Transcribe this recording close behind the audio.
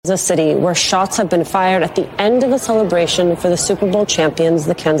Kansas City, where shots have been fired at the end of the celebration for the Super Bowl champions,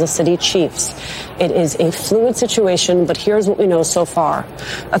 the Kansas City Chiefs. It is a fluid situation, but here's what we know so far.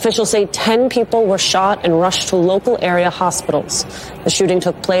 Officials say 10 people were shot and rushed to local area hospitals. The shooting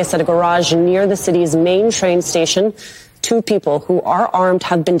took place at a garage near the city's main train station. 2 people who are armed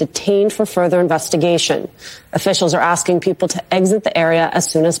have been detained for further investigation. Officials are asking people to exit the area as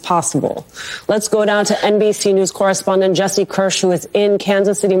soon as possible. Let's go down to NBC News correspondent Jesse Kirsch, who is in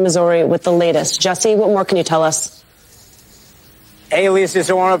Kansas City, Missouri, with the latest. Jesse, what more can you tell us? Hey, Lisa,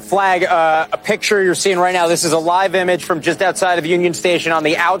 so I want to flag a picture you're seeing right now. This is a live image from just outside of Union Station on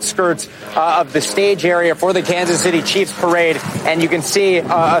the outskirts of the stage area for the Kansas City Chiefs parade. And you can see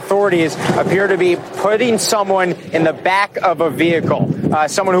authorities appear to be putting someone in the back of a vehicle,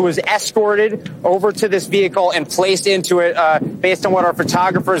 someone who was escorted over to this vehicle and placed into it based on what our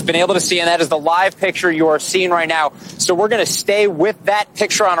photographer has been able to see. And that is the live picture you are seeing right now. So we're going to stay with that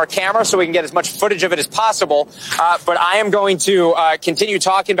picture on our camera so we can get as much footage of it as possible. But I am going to continue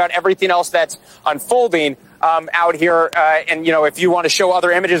talking about everything else that's unfolding out here. And, you know, if you want to show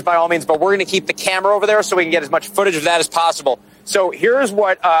other images, by all means, but we're going to keep the camera over there so we can get as much footage of that as possible. So here's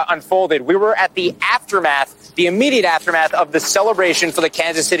what unfolded. We were at the aftermath, the immediate aftermath of the celebration for the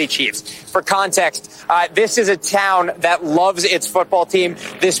Kansas City Chiefs. For context, this is a town that loves its football team.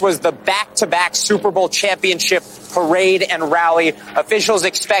 This was the back-to-back Super Bowl championship parade and rally. Officials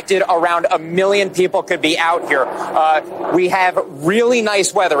expected around 1 million people could be out here. We have really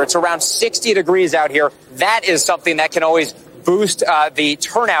nice weather. It's around 60 degrees out here. That is something that can always boost the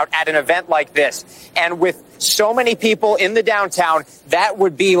turnout at an event like this. And with so many people in the downtown, that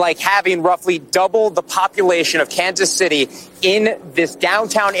would be like having roughly double the population of Kansas City in this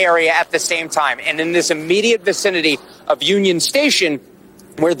downtown area at the same time. And in this immediate vicinity of Union Station,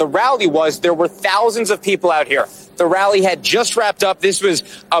 where the rally was, there were thousands of people out here. The rally had just wrapped up. This was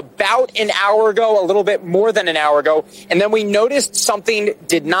about an hour ago, a little bit more than an hour ago. And then we noticed something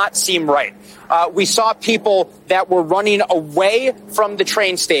did not seem right. We saw people that were running away from the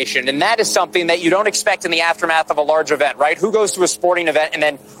train station. And that is something that you don't expect in the aftermath of a large event, right? Who goes to a sporting event and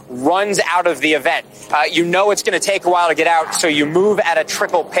then runs out of the event? You know it's going to take a while to get out, so you move at a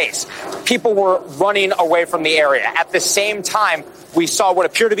trickle pace. People were running away from the area. At the same time, we saw what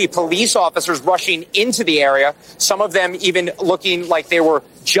appeared to be police officers rushing into the area, some of them even looking like they were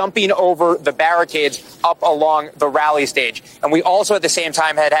jumping over the barricades up along the rally stage. And we also at the same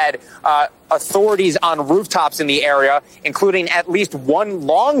time had authorities on rooftops in the area, including at least one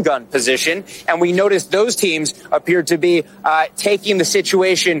long gun position. And we noticed those teams appeared to be taking the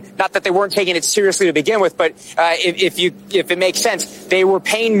situation, not that they weren't taking it seriously to begin with, but if it makes sense, they were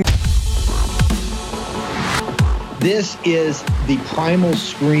paying. This is the primal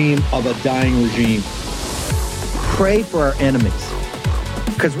scream of a dying regime. Pray for our enemies,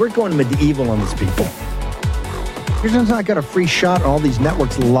 because we're going medieval on these people. You're not got a free shot on all these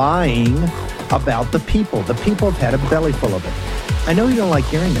networks lying about the people. The people have had a belly full of it. I know you don't like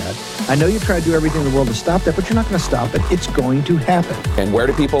hearing that. I know you try to do everything in the world to stop that, but you're not going to stop it. It's going to happen. And where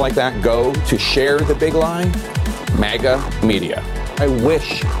do people like that go to share the big lie? MAGA media. I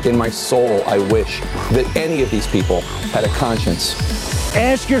wish in my soul, I wish that any of these people had a conscience.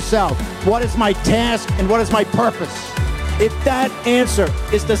 Ask yourself, what is my task and what is my purpose? If that answer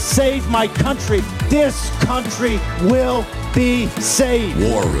is to save my country, this country will be saved.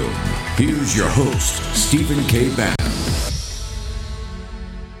 War Room. Here's your host, Stephen K. Bannon.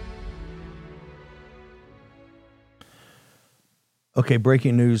 Okay,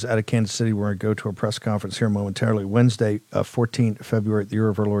 breaking news out of Kansas City. We're going to go to a press conference here momentarily. Wednesday, 14th February, the year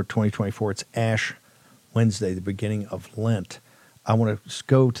of our Lord 2024. It's Ash Wednesday, the beginning of Lent. I want to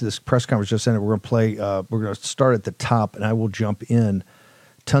go to this press conference just ended. We're going to play, we're going to start at the top, and I will jump in.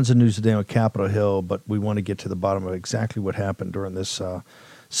 Tons of news today on Capitol Hill, but we want to get to the bottom of exactly what happened during this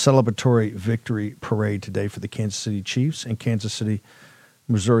celebratory victory parade today for the Kansas City Chiefs and Kansas City,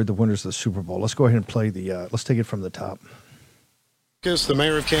 Missouri, the winners of the Super Bowl. Let's go ahead and play let's take it from the top. The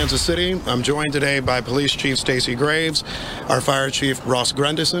mayor of Kansas City. I'm joined today by Police Chief Stacey Graves, our Fire Chief Ross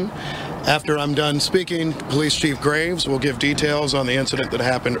Grundyson. After I'm done speaking, Police Chief Graves will give details on the incident that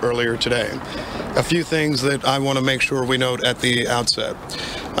happened earlier today. A few things that I want to make sure we note at the outset.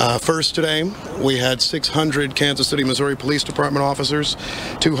 First today, we had 600 Kansas City, Missouri Police Department officers,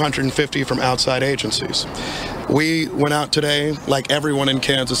 250 from outside agencies. We went out today, like everyone in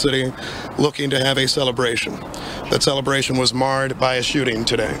Kansas City, looking to have a celebration. That celebration was marred by a shooting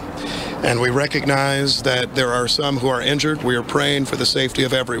today. And we recognize that there are some who are injured. We are praying for the safety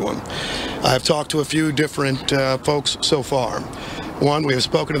of everyone. I've talked to a few different folks so far. One, we have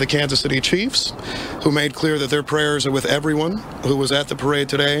spoken to the Kansas City Chiefs, who made clear that their prayers are with everyone who was at the parade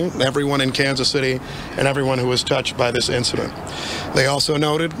today, everyone in Kansas City, and everyone who was touched by this incident. They also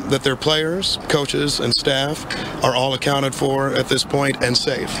noted that their players, coaches, and staff are all accounted for at this point and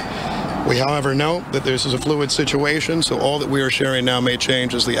safe. We, however, note that this is a fluid situation, so all that we are sharing now may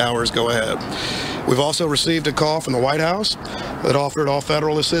change as the hours go ahead. We've also received a call from the White House that offered all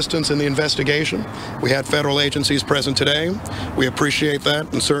federal assistance in the investigation. We had federal agencies present today. We appreciate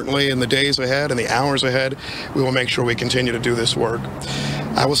that, and certainly in the days ahead and the hours ahead, we will make sure we continue to do this work.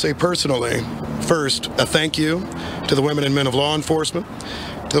 I will say personally, first, a thank you to the women and men of law enforcement,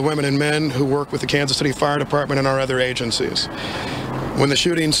 to the women and men who work with the Kansas City Fire Department and our other agencies. When the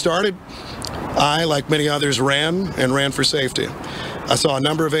shooting started, I, like many others, ran for safety. I saw a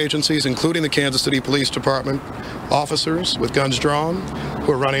number of agencies, including the Kansas City Police Department, officers with guns drawn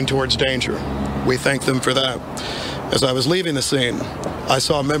who were running towards danger. We thank them for that. As I was leaving the scene, I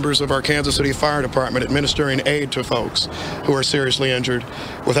saw members of our Kansas City Fire Department administering aid to folks who are seriously injured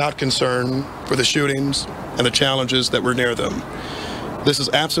without concern for the shootings and the challenges that were near them. This is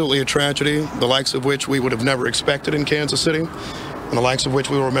absolutely a tragedy, the likes of which we would have never expected in Kansas City, and the likes of which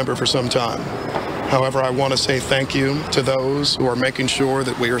we will remember for some time. However, I want to say thank you to those who are making sure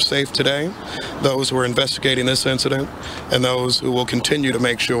that we are safe today, those who are investigating this incident, and those who will continue to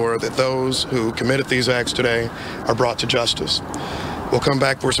make sure that those who committed these acts today are brought to justice. We'll come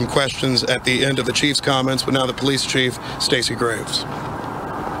back for some questions at the end of the Chief's comments, but now the Police Chief, Stacey Graves.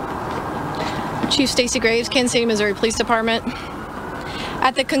 Chief Stacey Graves, Kansas City, Missouri Police Department.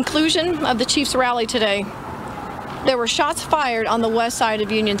 At the conclusion of the Chiefs rally today, there were shots fired on the west side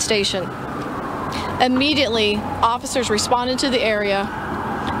of Union Station. Immediately, officers responded to the area,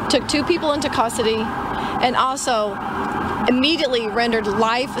 took 2 people into custody, and also immediately rendered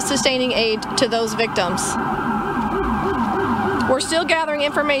life-sustaining aid to those victims. We're still gathering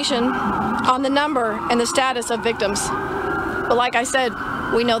information on the number and the status of victims, but like I said,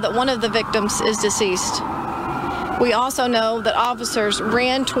 we know that one of the victims is deceased. We also know that officers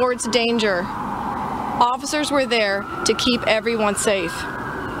ran towards danger. Officers were there to keep everyone safe.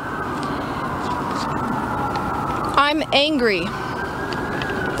 I'm angry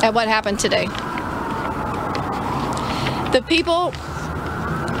at what happened today. The people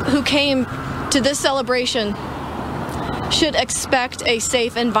who came to this celebration should expect a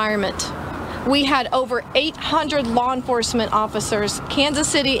safe environment. We had over 800 law enforcement officers, Kansas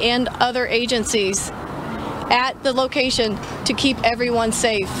City and other agencies, at the location to keep everyone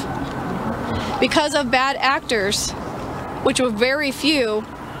safe. Because of bad actors, which were very few,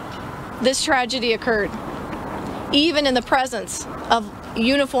 this tragedy occurred, even in the presence of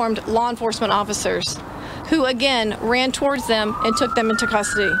uniformed law enforcement officers, who again ran towards them and took them into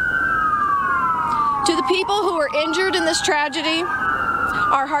custody. To the people who were injured in this tragedy,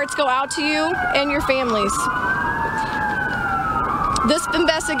 our hearts go out to you and your families. This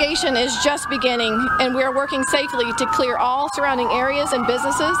investigation is just beginning, and we are working safely to clear all surrounding areas and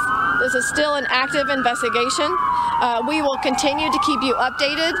businesses. This is still an active investigation. We will continue to keep you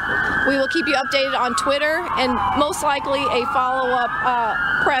updated. We will keep you updated on Twitter and most likely a follow-up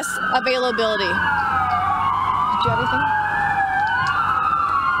press availability. Did you have anything?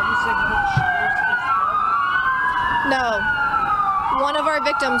 No. One of our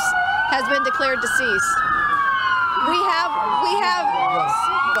victims has been declared deceased. We have.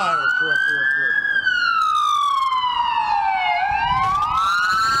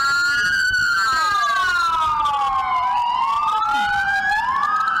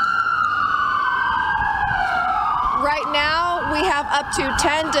 Right now, we have up to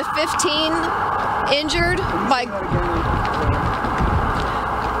 10 to 15 injured by.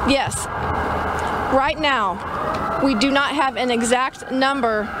 Yes. Right now, we do not have an exact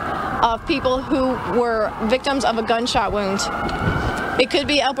number of people who were victims of a gunshot wound. It could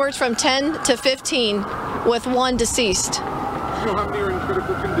be upwards from 10 to 15 with one deceased. Do you know how many are in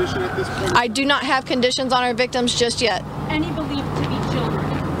critical condition at this point? I do not have conditions on our victims just yet. Any believed to be children?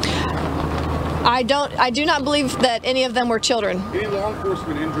 I do not believe that any of them were children. Any law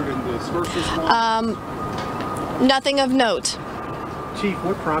enforcement injured in this first response? Nothing of note. Chief,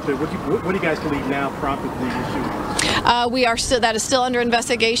 what do you guys believe now prompted the shooting? That is still under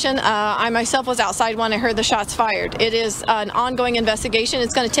investigation. I myself was outside when I heard the shots fired. It is an ongoing investigation.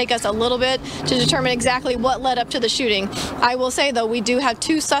 It's going to take us a little bit to determine exactly what led up to the shooting. I will say, though, we do have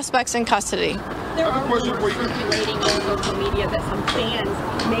 2 suspects in custody. There are circulating on social media that some fans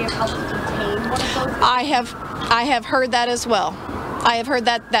may have helped detain one of those. I have heard that as well. I have heard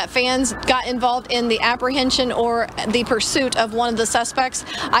that fans got involved in the apprehension or the pursuit of one of the suspects.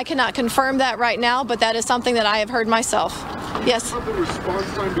 I cannot confirm that right now, but that is something that I have heard myself. Yes. About the response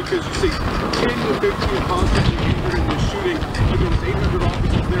time, because you say 10 to 15 positively injured in this shooting, but there was 800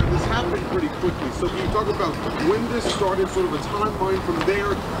 officers there. This happened pretty quickly. So can you talk about when this started, sort of a timeline from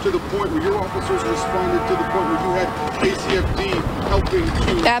there to the point where your officers responded to the point where you had KCFD helping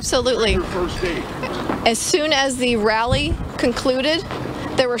to Absolutely. your first aid? As soon as the rally concluded,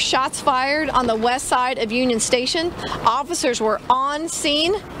 there were shots fired on the west side of Union Station. Officers were on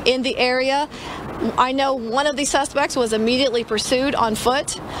scene in the area. I know one of the suspects was immediately pursued on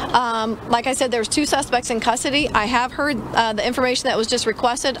foot. Like I said, there was 2 suspects in custody. I have heard the information that was just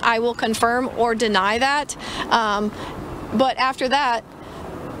requested. I will confirm or deny that. But after that,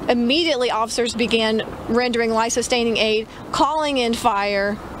 immediately officers began rendering life-sustaining aid, calling in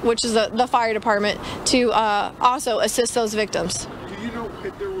fire, which is the fire department, to also assist those victims. Do you know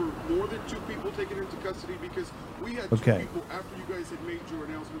if there were more than 2 people taken into custody? Because we had 2 people after you guys had made your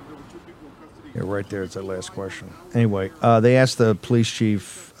announcement. There were 2 people in custody. Yeah, right there. It's that last question. Anyway, they asked the police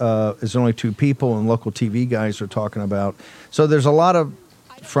chief, is there only 2 people, and local TV guys are talking about. So there's a lot of,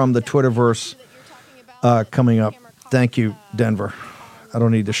 from the Twitterverse coming up. Thank you, Denver. I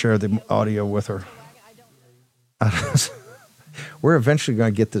don't need to share the audio with her. We're eventually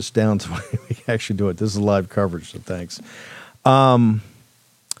going to get this down to where we can actually do it. This is live coverage, so thanks.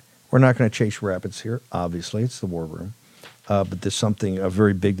 We're not going to chase rabbits here, obviously. It's the war room. But there's something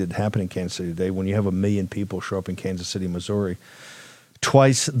very big that happened in Kansas City today. When you have 1 million people show up in Kansas City, Missouri,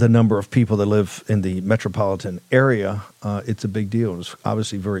 twice the number of people that live in the metropolitan area, it's a big deal. It was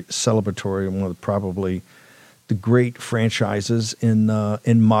obviously very celebratory and one of probably the great franchises in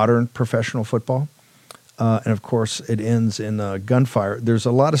modern professional football. And, of course, it ends in gunfire. There's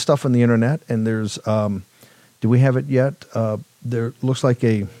a lot of stuff on the internet, and there's do we have it yet? There looks like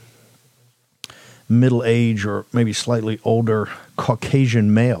a middle-aged or maybe slightly older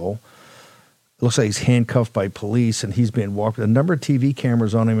Caucasian male. It looks like he's handcuffed by police, and he's being walked. A number of TV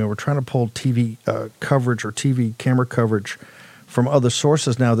cameras on him, and we're trying to pull TV coverage or TV camera coverage from other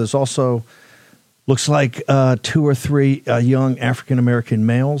sources now. There's also looks like 2 or 3 young African-American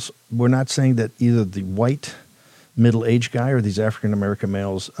males. We're not saying that either the white middle-aged guy or these African-American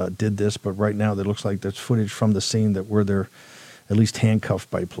males did this, but right now it looks like there's footage from the scene that where they're at least handcuffed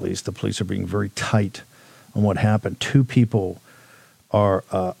by police. The police are being very tight on what happened. 2 people are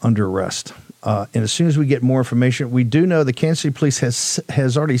under arrest. And as soon as we get more information, we do know the Kansas City Police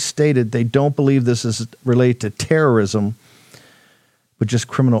has already stated they don't believe this is related to terrorism, but just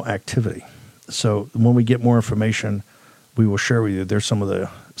criminal activity. So when we get more information, we will share with you. There's some of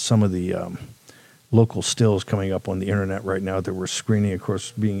the local stills coming up on the internet right now that we're screening, of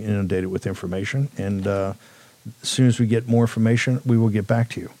course, being inundated with information. And as soon as we get more information, we will get back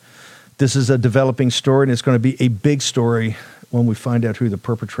to you. This is a developing story, and it's going to be a big story when we find out who the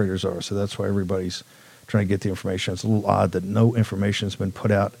perpetrators are. So that's why everybody's trying to get the information. It's a little odd that no information has been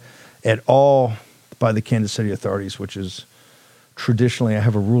put out at all by the Kansas City authorities, which is traditionally, I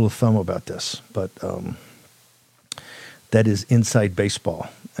have a rule of thumb about this, but that is inside baseball,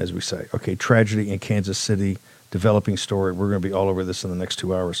 as we say. Okay, tragedy in Kansas City, developing story. We're going to be all over this in the next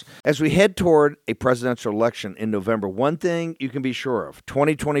 2 hours. As we head toward a presidential election in November, one thing you can be sure of,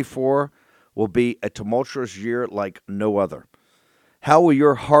 2024 will be a tumultuous year like no other. How will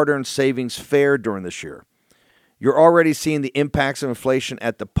your hard-earned savings fare during this year? You're already seeing the impacts of inflation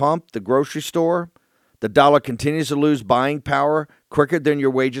at the pump, the grocery store. The dollar continues to lose buying power quicker than your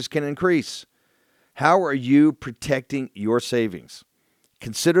wages can increase. How are you protecting your savings?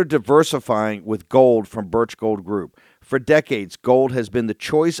 Consider diversifying with gold from Birch Gold Group. For decades, gold has been the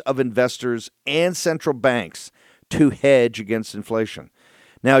choice of investors and central banks to hedge against inflation.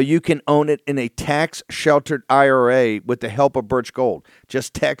 Now you can own it in a tax-sheltered IRA with the help of Birch Gold.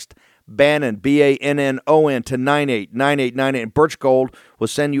 Just text Bannon, B-A-N-N-O-N, to 989898, and Birch Gold will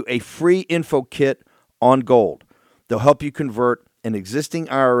send you a free info kit on gold. They'll help you convert an existing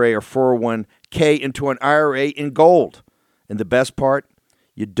IRA or 401k into an IRA in gold. And the best part,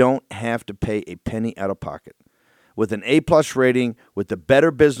 you don't have to pay a penny out of pocket. With an A-plus rating, with the Better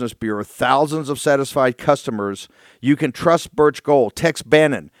Business Bureau, thousands of satisfied customers, you can trust Birch Gold. Text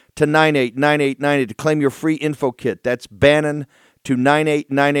Bannon to 989898 to claim your free info kit. That's Bannon to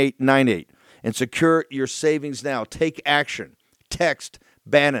 989898. And secure your savings now. Take action. Text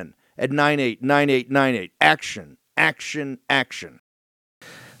Bannon at 989898. Action, action, action.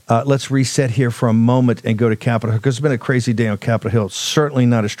 Let's reset here for a moment and go to Capitol Hill, because it's been a crazy day on Capitol Hill. It's certainly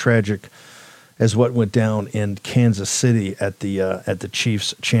not as tragic as what went down in Kansas City at the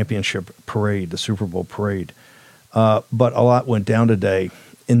Chiefs championship parade, the Super Bowl parade. But a lot went down today.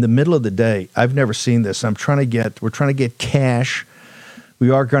 In the middle of the day, I've never seen this. We're trying to get cash. We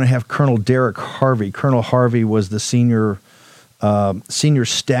are going to have Colonel Derek Harvey. Colonel Harvey was the senior senior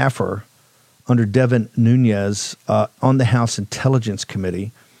staffer under Devin Nunes on the House Intelligence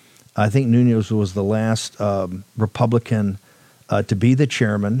Committee. I think Nunes was the last Republican to be the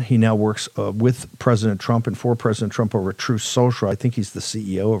chairman. He now works with President Trump and for President Trump over at Truth Social. I think he's the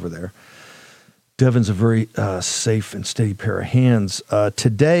CEO over there. Devin's a very safe and steady pair of hands.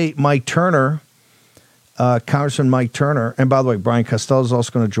 Today, Mike Turner, Congressman Mike Turner, and by the way, Brian Costello is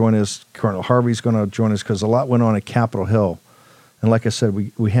also going to join us. Colonel Harvey's going to join us because a lot went on at Capitol Hill. And like I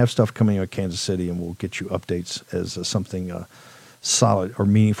said, we have stuff coming out of Kansas City, and we'll get you updates as something solid or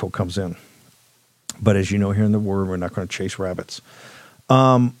meaningful comes in. But as you know, here in the War, we're not going to chase rabbits.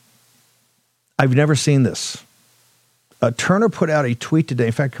 I've never seen this. Turner put out a tweet today.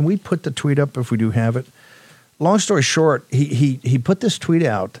 In fact, can we put the tweet up if we do have it? Long story short, he put this tweet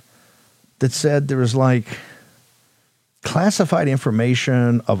out that said there was like classified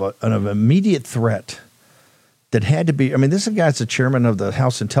information of an immediate threat that had to be. I mean, this is a guy that's the chairman of the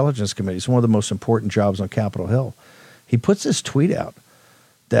House Intelligence Committee. It's one of the most important jobs on Capitol Hill. He puts this tweet out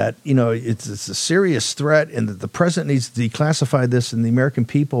that, you know, it's a serious threat and that the president needs to declassify this and the American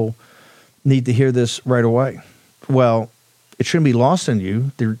people need to hear this right away. Well, it shouldn't be lost on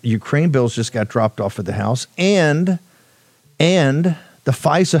you. The Ukraine bills just got dropped off at the House, and the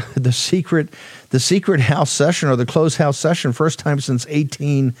FISA, the secret House session or the closed House session, first time since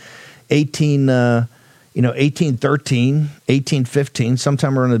 1813, 1815,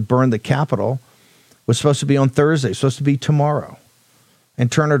 sometime around it burned the Capitol, was supposed to be on Thursday, supposed to be tomorrow.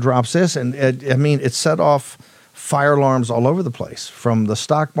 And Turner drops this, and it set off fire alarms all over the place, from the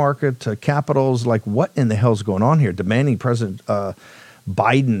stock market to capitals. Like, what in the hell is going on here? Demanding President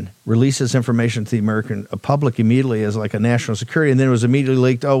Biden releases information to the American public immediately as like a national security, and then it was immediately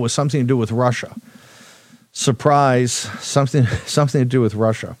leaked. Oh, it was something to do with Russia. Surprise! Something to do with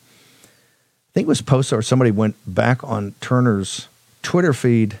Russia. I think it was posted, or somebody went back on Turner's Twitter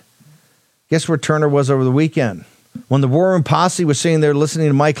feed. Guess where Turner was over the weekend? When the War Room Posse was sitting there listening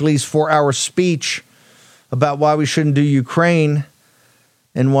to Mike Lee's 4-hour speech about why we shouldn't do Ukraine,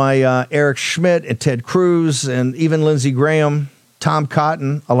 and why Eric Schmidt and Ted Cruz and even Lindsey Graham, Tom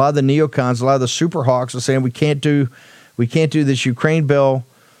Cotton, a lot of the neocons, a lot of the super hawks are saying we can't do this Ukraine bill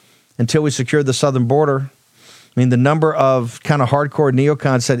until we secure the southern border. I mean, the number of kind of hardcore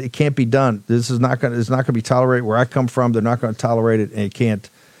neocons said it can't be done. This is not going to be tolerated. Where I come from, they're not going to tolerate it, and it can't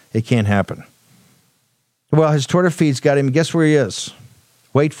happen. Well, his Twitter feed's got him. Guess where he is?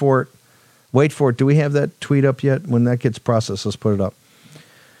 Wait for it. Do we have that tweet up yet? When that gets processed, let's put it up.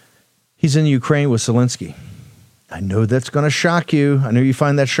 He's in Ukraine with Zelensky. I know that's going to shock you. I know you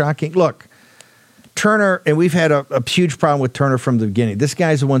find that shocking. Look, Turner, and we've had a huge problem with Turner from the beginning. This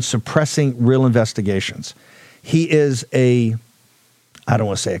guy's the one suppressing real investigations. He is I don't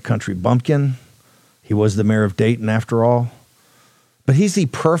want to say a country bumpkin. He was the mayor of Dayton after all. But he's the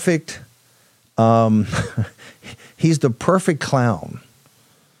perfect, he's the perfect clown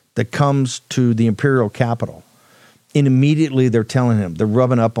that comes to the imperial capital. And immediately they're telling him, they're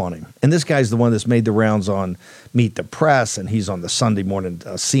rubbing up on him. And this guy's the one that's made the rounds on Meet the Press, and he's on the Sunday morning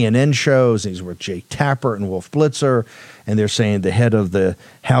CNN shows, and he's with Jake Tapper and Wolf Blitzer, and they're saying the head of the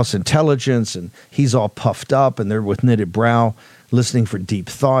House Intelligence, and he's all puffed up, and they're with knitted brow, listening for deep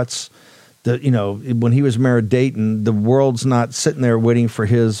thoughts. When he was mayor of Dayton, the world's not sitting there waiting for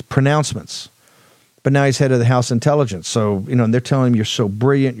his pronouncements. But now he's head of the House Intelligence. So, and they're telling him, you're so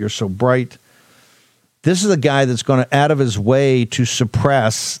brilliant, you're so bright. This is a guy that's going to out of his way to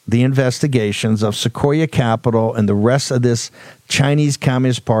suppress the investigations of Sequoia Capital and the rest of this Chinese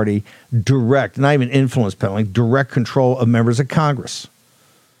Communist Party, direct, not even influence peddling, direct control of members of Congress.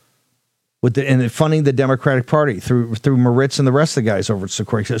 And funding the Democratic Party through Moritz and the rest of the guys over at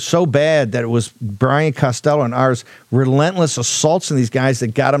Sequoia. It's so bad that it was Brian Costello and ours relentless assaults on these guys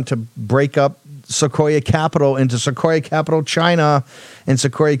that got them to break up Sequoia Capital into Sequoia Capital China and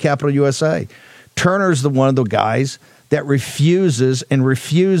Sequoia Capital USA. Turner's one of the guys that refuses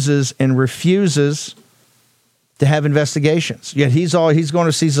to have investigations. Yet he's going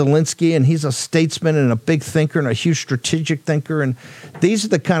to see Zelensky, and he's a statesman and a big thinker and a huge strategic thinker. And these are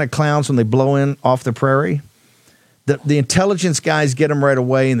the kind of clowns when they blow in off the prairie. The intelligence guys get them right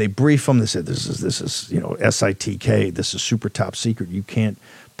away, and they brief them. They say, this is SITK. This is super top secret. You can't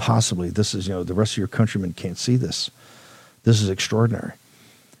possibly. This is the rest of your countrymen can't see this. This is extraordinary.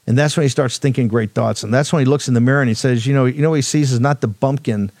 And that's when he starts thinking great thoughts. And that's when he looks in the mirror and he says, what he sees is not the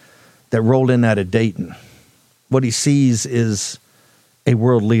bumpkin that rolled in out of Dayton. What he sees is a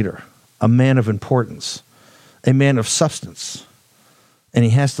world leader, a man of importance, a man of substance. And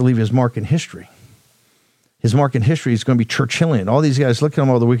he has to leave his mark in history. His mark in history is going to be Churchillian. All these guys, look at them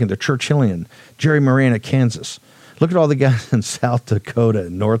all the weekend. They're Churchillian. Jerry Moran at Kansas. Look at all the guys in South Dakota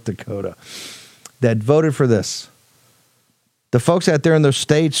and North Dakota that voted for this. The folks out there in those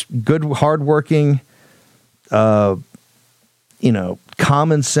states, good, hardworking, common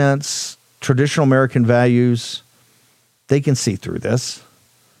sense, traditional American values, they can see through this.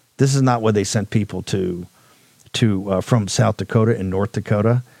 This is not what they sent people to from South Dakota and North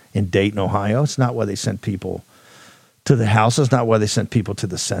Dakota and Dayton, Ohio. It's not why they sent people to the House. It's not why they sent people to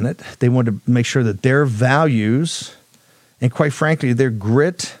the Senate. They wanted to make sure that their values and, quite frankly, their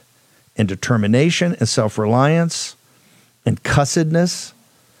grit and determination and self-reliance and cussedness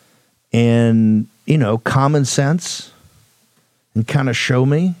and, common sense and kind of show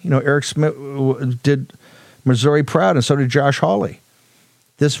me. Eric Schmidt did Missouri proud, and so did Josh Hawley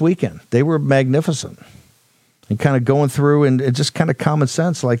this weekend. They were magnificent and kind of going through and just kind of common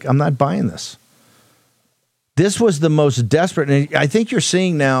sense, like, I'm not buying this. This was the most desperate, and I think you're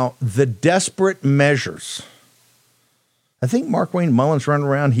seeing now the desperate measures. I think Mark Wayne Mullins running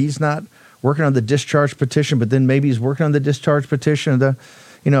around, he's not working on the discharge petition, but then maybe he's working on the discharge petition. They're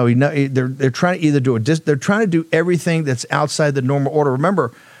trying to either they're trying to do everything that's outside the normal order.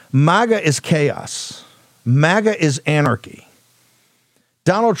 Remember, MAGA is chaos. MAGA is anarchy.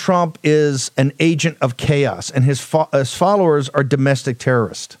 Donald Trump is an agent of chaos, and his followers are domestic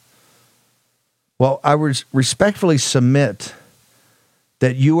terrorists. Well, I would respectfully submit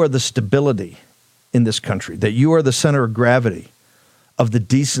that you are the stability in this country, that you are the center of gravity of the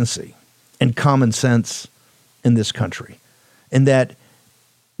decency and common sense in this country, and that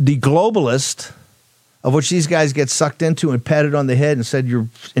the globalist, of which these guys get sucked into and patted on the head and said, you're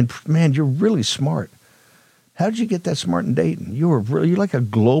really smart. How did you get that smart in Dayton? You're like a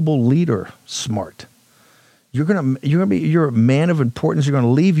global leader smart. You're a man of importance. You're going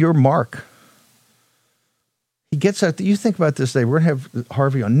to leave your mark. He gets out. You think about this day. We're going to have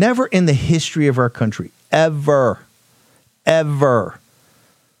Harvey on. Never in the history of our country, ever,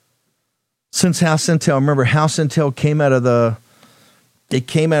 since House Intel. Remember, House Intel came out of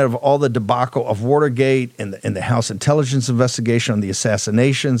all the debacle of Watergate and the House intelligence investigation on the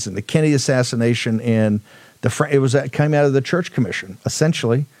assassinations and the Kennedy assassination, and it came out of the Church Commission,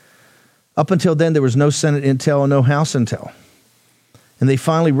 essentially. Up until then, there was no Senate intel and no House intel. And they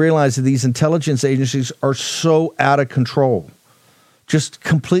finally realized that these intelligence agencies are so out of control, just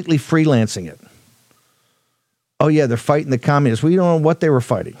completely freelancing it. Oh, yeah, they're fighting the communists. We don't know what they were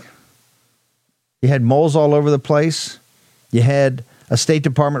fighting. You had moles all over the place. You had a State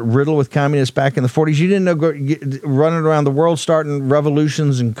Department riddled with communists back in the 40s. You didn't know running around the world starting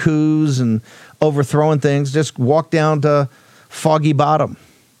revolutions and coups and overthrowing things. Just walk down to Foggy Bottom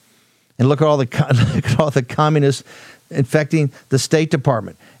and look at all the communists infecting the State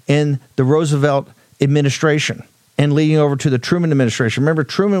Department and the Roosevelt administration and leading over to the Truman administration. Remember,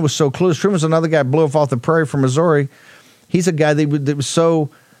 Truman was so clueless. Truman was another guy who blew off the prairie from Missouri. He's a guy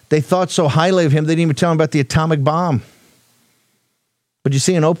they thought so highly of him, they didn't even tell him about the atomic bomb. But you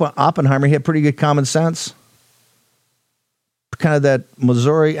see, in Oppenheimer, he had pretty good common sense. Kind of that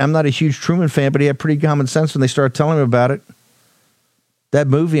Missouri. I'm not a huge Truman fan, but he had pretty common sense when they started telling him about it. That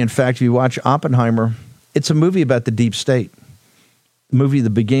movie, in fact, if you watch Oppenheimer, it's a movie about the deep state. The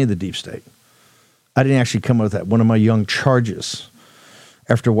beginning of the deep state. I didn't actually come up with that. One of my young charges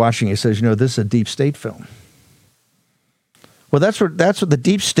after watching it says, this is a deep state film. Well, that's what the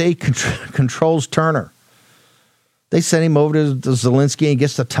deep state controls Turner. They send him over to Zelensky and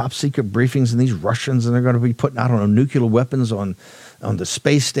gets the top secret briefings, and these Russians, and they're going to be putting, nuclear weapons on the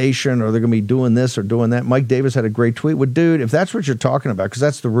space station, or they're going to be doing this or doing that. Mike Davis had a great tweet. Well, dude, if that's what you're talking about, because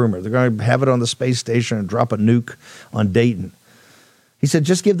that's the rumor, they're going to have it on the space station and drop a nuke on Dayton. He said,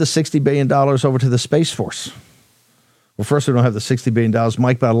 just give the $60 billion over to the Space Force. Well, first, we don't have the $60 billion,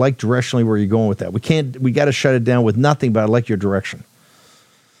 Mike, but I like directionally where you're going with that. We got to shut it down with nothing, but I like your direction.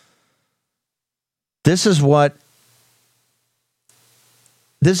 This is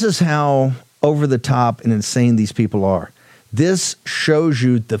how over the top and insane these people are. This shows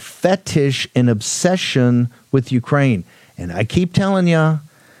you the fetish and obsession with Ukraine. And I keep telling you,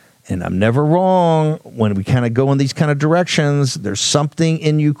 and I'm never wrong, when we kind of go in these kind of directions, there's something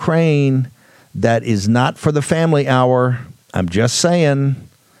in Ukraine that is not for the family hour. I'm just saying,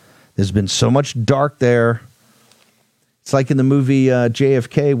 there's been so much dark there. It's like in the movie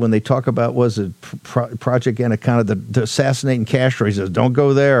JFK when they talk about, Project Anaconda, the assassinating Castro. He says, don't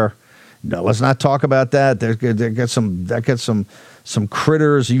go there. No, let's not talk about that. That got some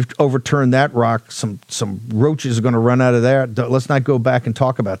critters. You've overturned that rock. Some roaches are going to run out of there. Let's not go back and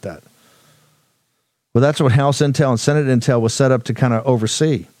talk about that. Well, that's what House Intel and Senate Intel was set up to kind of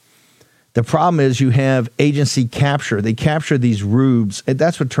oversee. The problem is you have agency capture. They capture these rubes. And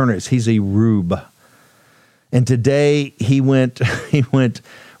that's what Turner is. He's a rube. And today he went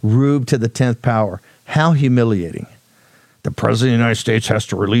rube to the 10th power. How humiliating. The president of the United States has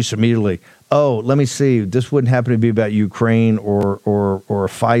to release immediately. Oh, let me see. This wouldn't happen to be about Ukraine or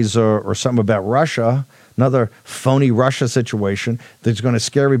Pfizer or something about Russia, another phony Russia situation that's going to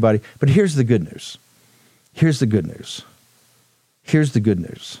scare everybody. But here's the good news. Here's the good news. Here's the good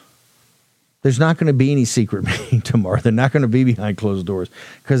news. There's not going to be any secret meeting tomorrow. They're not going to be behind closed doors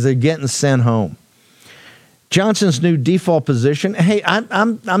because they're getting sent home. Johnson's new default position. Hey,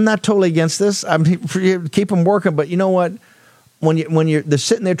 I'm not totally against this. Keep them working, but you know what? When they're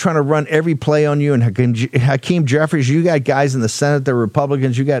sitting there trying to run every play on you, and Hakeem Jeffries, you got guys in the Senate that are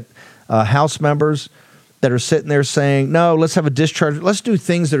Republicans, you got House members that are sitting there saying, no, let's have a discharge. Let's do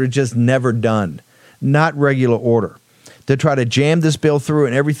things that are just never done, not regular order. To try to jam this bill through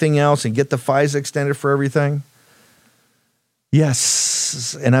and everything else and get the FISA extended for everything.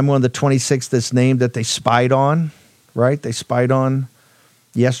 Yes, and I'm one of the 26 that's named that they spied on, right? They spied on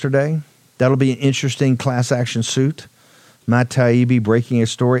yesterday. That'll be an interesting class action suit. Matt Taibbi breaking a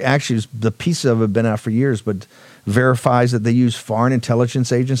story. Actually, the pieces of it have been out for years, but verifies that they use foreign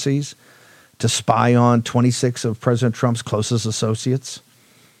intelligence agencies to spy on 26 of President Trump's closest associates.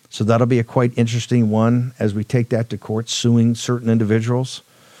 So that'll be a quite interesting one as we take that to court, suing certain individuals,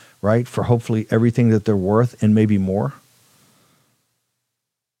 right, for hopefully everything that they're worth and maybe more.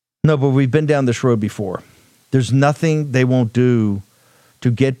 No, but we've been down this road before. There's nothing they won't do to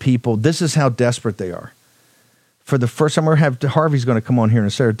get people. This is how desperate they are. For the first time, we're going to have Harvey's going to come on here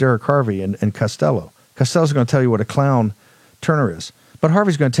and say Derek Harvey and Costello. Costello's going to tell you what a clown Turner is. But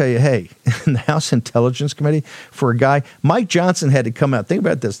Harvey's going to tell you, hey, in the House Intelligence Committee, for a guy, Mike Johnson had to come out. Think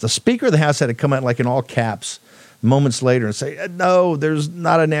about this. The Speaker of the House had to come out like in all caps moments later and say, no, there's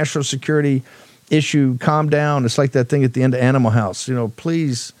not a national security issue. Calm down. It's like that thing at the end of Animal House.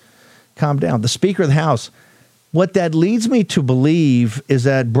 Please calm down. The Speaker of the House. What that leads me to believe is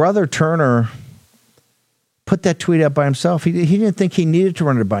that Brother Turner put that tweet out by himself. He didn't think he needed to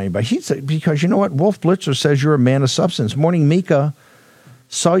run it by anybody. He said, because you know what? Wolf Blitzer says you're a man of substance. Morning Mika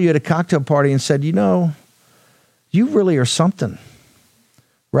saw you at a cocktail party and said, you really are something,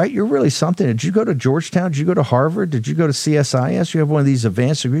 right? You're really something. Did you go to Georgetown? Did you go to Harvard? Did you go to CSIS? You have one of these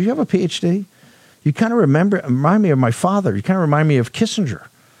advanced degrees. You have a PhD. You kind of remind me of my father. You kind of remind me of Kissinger.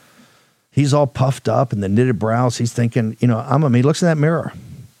 He's all puffed up and the knitted brows. He's thinking, he looks in that mirror.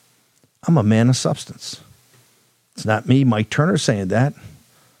 I'm a man of substance. It's not me, Mike Turner, saying that.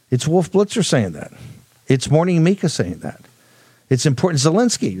 It's Wolf Blitzer saying that. It's Morning Mika saying that. It's important.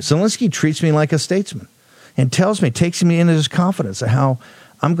 Zelensky treats me like a statesman and takes me into his confidence of how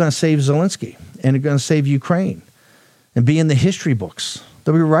I'm going to save Zelensky and I'm going to save Ukraine and be in the history books.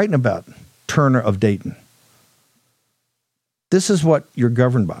 They'll be writing about Turner of Dayton. This is what you're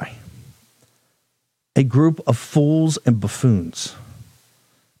governed by. A group of fools and buffoons.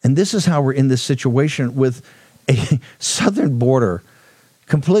 And this is how we're in this situation with a southern border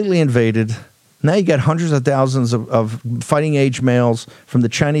completely invaded. Now you got hundreds of thousands of fighting age males from the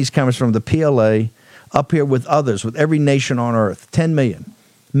Chinese Communists, from the PLA, up here with others, with every nation on earth. 10 million,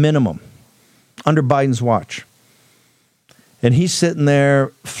 minimum, under Biden's watch. And he's sitting there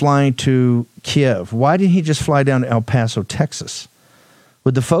flying to Kiev. Why didn't he just fly down to El Paso, Texas?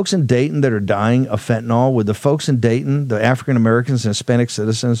 With the folks in Dayton that are dying of fentanyl, with the folks in Dayton, the African Americans and Hispanic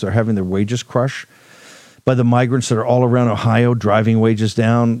citizens that are having their wages crushed by the migrants that are all around Ohio driving wages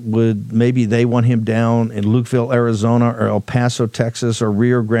down, would maybe they want him down in Lukeville, Arizona, or El Paso, Texas, or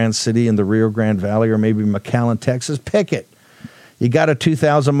Rio Grande City in the Rio Grande Valley, or maybe McAllen, Texas? Pick it. You got a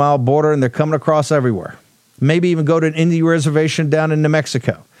 2,000-mile border, and they're coming across everywhere. Maybe even go to an Indian reservation down in New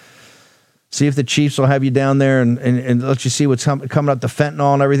Mexico. See if the Chiefs will have you down there and let you see what's coming up, the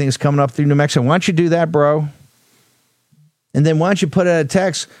fentanyl and everything is coming up through New Mexico. Why don't you do that, bro? And then why don't you put out a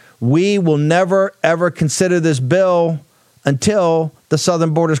text, we will never, ever consider this bill until the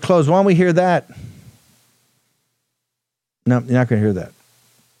southern border is closed. Why don't we hear that? No, you're not going to hear that.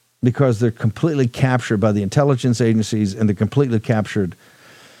 Because they're completely captured by the intelligence agencies and they're completely captured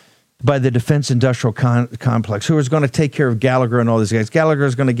by the defense industrial complex. Who is going to take care of Gallagher and all these guys? Gallagher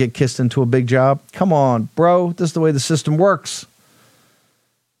is going to get kissed into a big job? Come on, bro. This is the way the system works.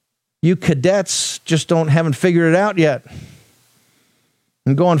 You cadets just haven't figured it out yet.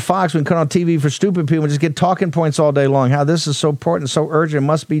 And go on Fox, we can cut on TV for stupid people and just get talking points all day long. How this is so important, so urgent, it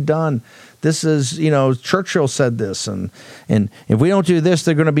must be done. This is, Churchill said this. And if we don't do this,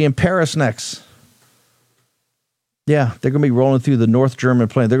 they're going to be in Paris next. Yeah, they're going to be rolling through the North German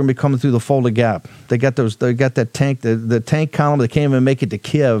plane. They're going to be coming through the Fulda Gap. They got that tank, the tank column that can't even make it to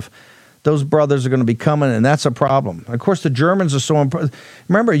Kiev. those brothers are going to be coming, and that's a problem. Of course, the Germans are so important.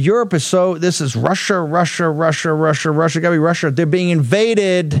 Remember, Europe is so, this is Russia. Got to be Russia. They're being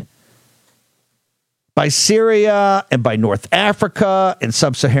invaded by Syria and by North Africa and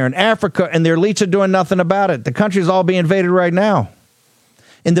sub-Saharan Africa, and their elites are doing nothing about it. The country's all being invaded right now.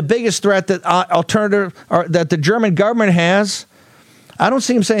 And the biggest threat that that the German government has, I don't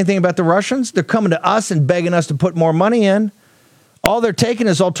see them saying anything about the Russians. They're coming to us and begging us to put more money in. All they're taking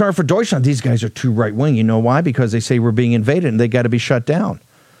is Alternative for Deutschland. These guys are too right-wing. You know why? Because they say we're being invaded and they got to be shut down.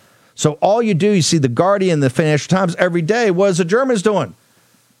 So all you do, you see the Guardian, the Financial Times every day. What is the Germans doing?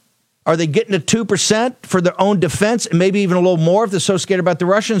 Are they getting to 2% for their own defense and maybe even a little more if they're so scared about the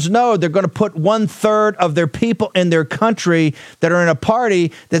Russians? No, they're going to put 1/3 of their people in their country that are in a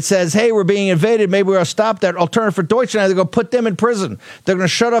party that says, hey, we're being invaded. Maybe we'll stop that. Alternative for Deutschland. They're going to put them in prison. They're going to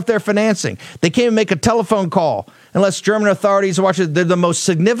shut off their financing. They can't even make a telephone call unless German authorities watch it. They're the most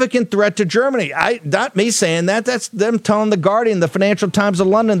significant threat to Germany. Not me saying that. That's them telling the Guardian, the Financial Times of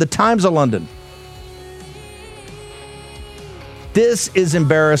London, the Times of London. This is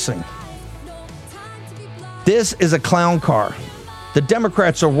embarrassing. This is a clown car. The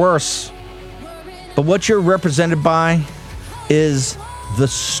Democrats are worse. But what you're represented by is the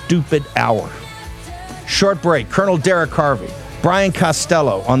stupid hour. Short break. Colonel Derek Harvey. Brian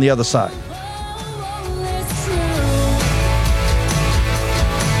Costello on the other side.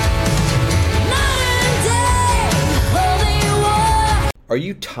 Are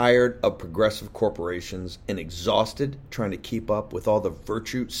you tired of progressive corporations and exhausted trying to keep up with all the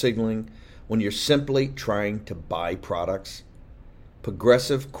virtue signaling when you're simply trying to buy products?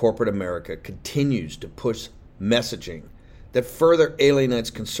 Progressive corporate America continues to push messaging that further alienates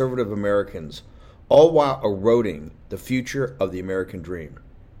conservative Americans, all while eroding the future of the American dream.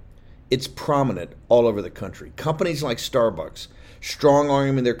 It's prominent all over the country. Companies like Starbucks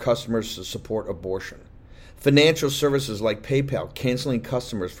strong-arming their customers to support abortion. Financial services like PayPal canceling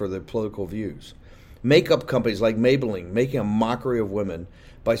customers for their political views. Makeup companies like Maybelline making a mockery of women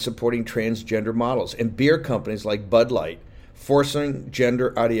by supporting transgender models. And beer companies like Bud Light forcing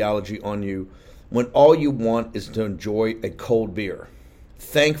gender ideology on you when all you want is to enjoy a cold beer.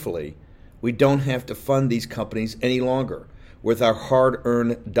 Thankfully, we don't have to fund these companies any longer with our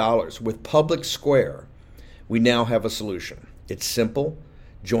hard-earned dollars. With Public Square, we now have a solution. It's simple.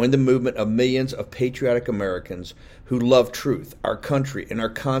 Join the movement of millions of patriotic Americans who love truth, our country, and our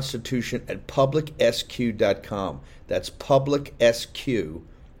Constitution at publicsq.com. That's publicsq.com.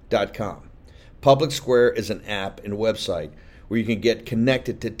 Public Square is an app and website where you can get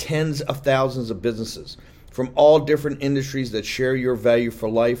connected to tens of thousands of businesses from all different industries that share your value for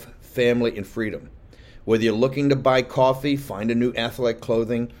life, family, and freedom. Whether you're looking to buy coffee, find a new athletic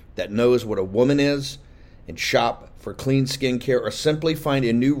clothing that knows what a woman is, and shop for clean skincare, or simply find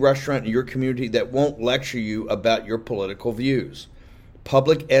a new restaurant in your community that won't lecture you about your political views.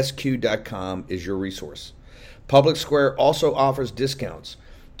 PublicSQ.com is your resource. Public Square also offers discounts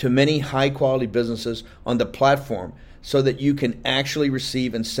to many high-quality businesses on the platform so that you can actually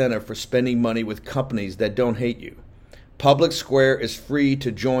receive incentive for spending money with companies that don't hate you. Public Square is free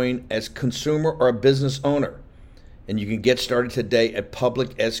to join as consumer or a business owner, and you can get started today at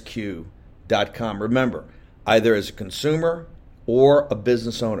publicsq.com. Remember, either as a consumer or a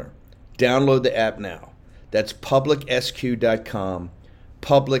business owner. Download the app now. That's publicsq.com,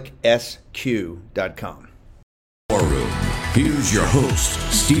 publicsq.com. War Room. Here's your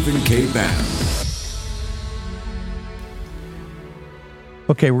host, Stephen K. Bannon.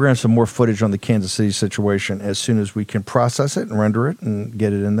 Okay, we're going to have some more footage on the Kansas City situation as soon as we can process it and render it and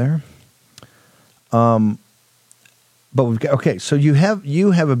get it in there. But we've got, okay, so you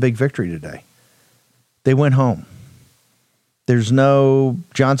have a big victory today. They went home. There's no,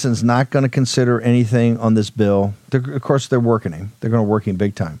 Johnson's not going to consider anything on this bill. Of course, they're working him. They're going to work him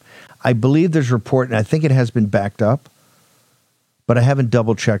big time. I believe there's a report, and I think it has been backed up, but I haven't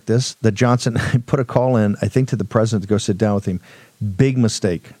double-checked this, that Johnson put a call in, I think, to the president to go sit down with him. Big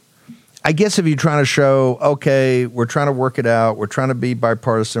mistake. I guess if you're trying to show, okay, we're trying to work it out, we're trying to be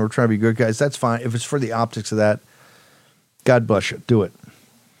bipartisan, we're trying to be good guys, that's fine. If it's for the optics of that, God bless you. Do it.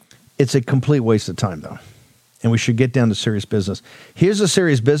 It's a complete waste of time, though, and we should get down to serious business. Here's a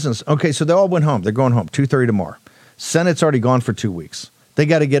serious business. Okay, so they all went home. They're going home 2:30 tomorrow. Senate's already gone for 2 weeks. They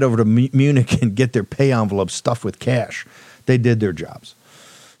got to get over to Munich and get their pay envelopes stuffed with cash. They did their jobs.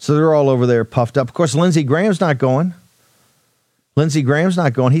 So they're all over there puffed up. Of course, Lindsey Graham's not going.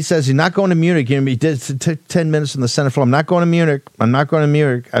 He says he's not going to Munich. He did 10 minutes in the Senate floor. I'm not going to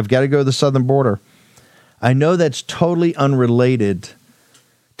Munich. I've got to go to the southern border. I know that's totally unrelated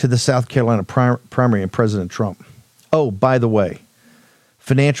to the South Carolina primary and President Trump. Oh, by the way,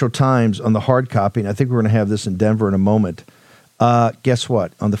 Financial Times on the hard copy, and I think we're going to have this in Denver in a moment. Guess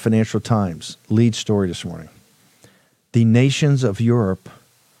what? On the Financial Times, lead story this morning. The nations of Europe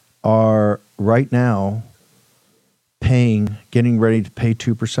are right now getting ready to pay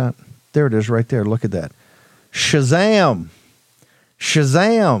 2%. There it is right there. Look at that. Shazam!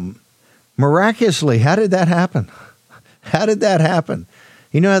 Shazam! Miraculously, how did that happen? How did that happen?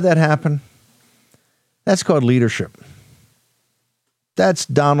 You know how that happened? That's called leadership. That's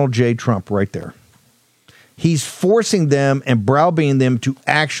Donald J. Trump right there. He's forcing them and browbeating them to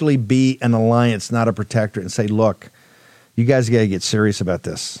actually be an alliance, not a protector, and say, look, you guys got to get serious about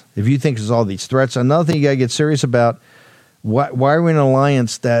this. If you think there's all these threats, another thing you got to get serious about, why are we in an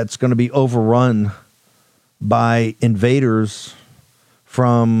alliance that's going to be overrun by invaders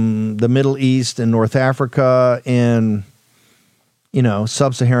from the Middle East and North Africa and,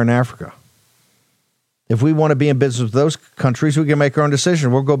 sub-Saharan Africa? If we want to be in business with those countries, we can make our own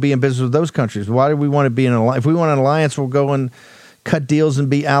decision. We'll go be in business with those countries. Why do we want to be in an alliance? If we want an alliance, we'll go and cut deals and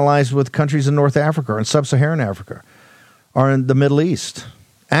be allies with countries in North Africa or in sub-Saharan Africa or in the Middle East.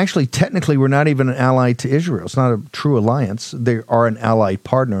 Actually, technically, we're not even an ally to Israel. It's not a true alliance. They are an allied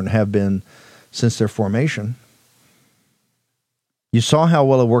partner and have been since their formation. You saw how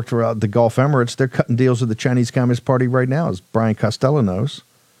well it worked throughout the Gulf Emirates. They're cutting deals with the Chinese Communist Party right now, as Brian Costello knows.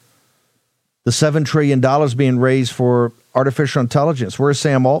 The $7 trillion being raised for artificial intelligence. Where's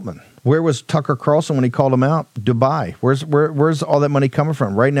Sam Altman? Where was Tucker Carlson when he called him out? Dubai. Where's all that money coming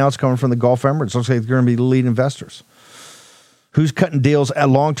from? Right now it's coming from the Gulf Emirates. Looks like they're going to be the lead investors. Who's cutting deals,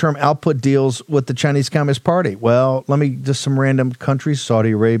 long-term output deals with the Chinese Communist Party? Well, let me just some random countries.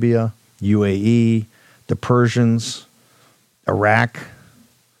 Saudi Arabia, UAE, the Persians, Iraq.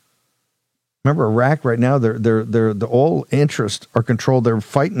 Remember, Iraq right now, the oil interests are controlled. They're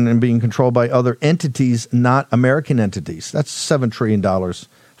fighting and being controlled by other entities, not American entities. That's $7 trillion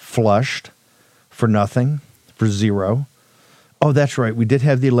flushed for nothing, for zero. Oh, that's right. We did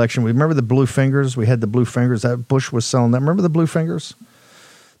have the election. Remember the blue fingers? We had the blue fingers. That Bush was selling that. Remember the blue fingers?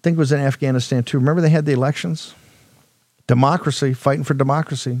 I think it was in Afghanistan, too. Remember they had the elections? Democracy, fighting for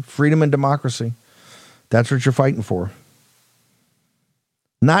democracy, freedom and democracy. That's what you're fighting for.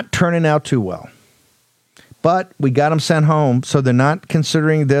 Not turning out too well. But we got them sent home, so they're not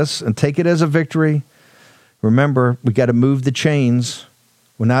considering this and take it as a victory. Remember, we got to move the chains.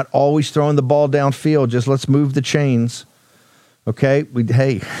 We're not always throwing the ball downfield. Just let's move the chains. Okay?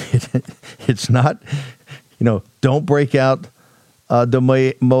 It's not, don't break out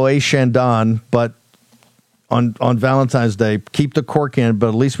the Moe Chandon, but on Valentine's Day, keep the cork in, but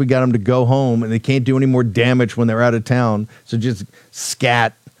at least we got them to go home, and they can't do any more damage when they're out of town. So just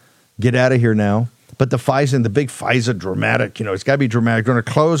scat, get out of here now. But the big FISA dramatic, it's got to be dramatic. Going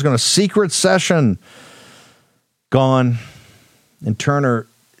to close, going to secret session, gone. And Turner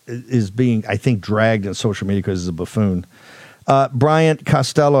is being, I think, dragged in social media because he's a buffoon. Brian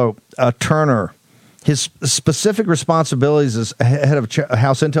Costello, Turner, his specific responsibilities as head of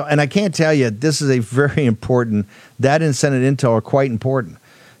House Intel, and I can't tell you, this is a very important, that and Senate Intel are quite important.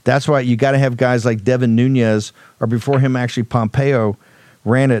 That's why you got to have guys like Devin Nunes, or before him, actually, Pompeo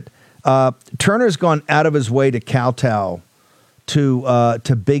ran it. Turner's gone out of his way to kowtow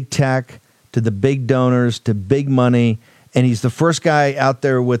to big tech, to the big donors, to big money, and he's the first guy out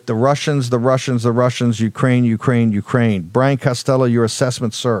there with the Russians, Ukraine. Brian Costello, your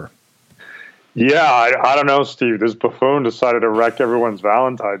assessment, sir. Yeah, I don't know, Steve. This buffoon decided to wreck everyone's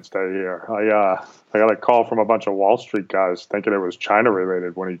Valentine's Day here. I got a call from a bunch of Wall Street guys thinking it was China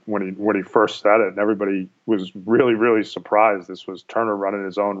related when he first said it, and everybody was really, really surprised. This was Turner running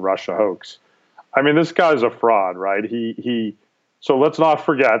his own Russia hoax. I mean, this guy's a fraud, right? So let's not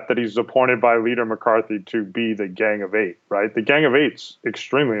forget that he's appointed by Leader McCarthy to be the Gang of Eight, right? The Gang of Eight's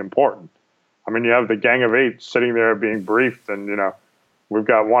extremely important. I mean, you have the Gang of Eight sitting there being briefed, and we've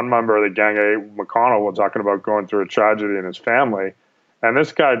got one member of the Gang of Eight, McConnell, we're talking about going through a tragedy in his family. And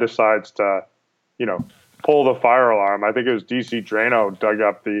this guy decides to, pull the fire alarm. I think it was DC Drano dug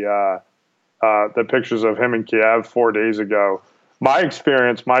up the pictures of him in Kiev 4 days ago. My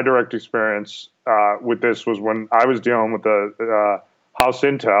direct experience with this was when I was dealing with the House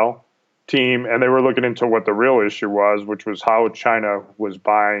Intel team, and they were looking into what the real issue was, which was how China was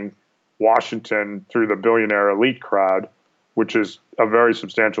buying Washington through the billionaire elite crowd, which is a very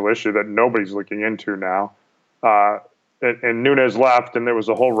substantial issue that nobody's looking into now. And Nunes left, and there was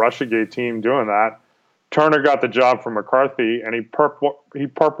a whole Russiagate team doing that. Turner got the job from McCarthy, and he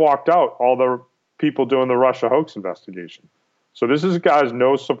perp walked out all the people doing the Russia hoax investigation. So this is a guy's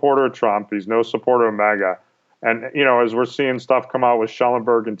no supporter of Trump. He's no supporter of MAGA. And, as we're seeing stuff come out with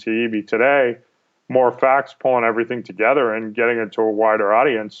Schellenberg and Taibbi today, more facts, pulling everything together and getting it to a wider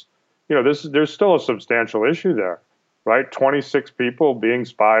audience, there's still a substantial issue there, right? 26 people being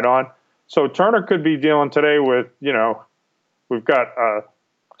spied on. So Turner could be dealing today with, we've got a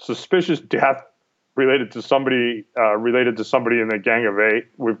suspicious death related to somebody in the Gang of Eight.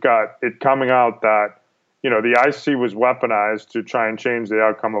 We've got it coming out that, the IC was weaponized to try and change the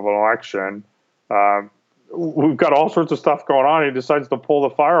outcome of an election. We've got all sorts of stuff going on. He decides to pull the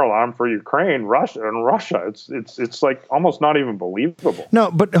fire alarm for Ukraine, Russia. It's like almost not even believable.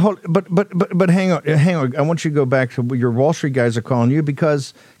 No, but hang on. I want you to go back to your Wall Street guys are calling you,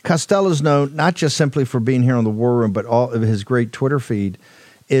 because Costello's known not just simply for being here on the War Room, but all of his great Twitter feed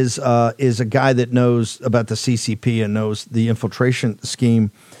is a guy that knows about the CCP and knows the infiltration scheme.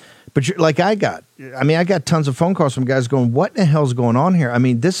 But I got tons of phone calls from guys going, "What the hell's going on here?" I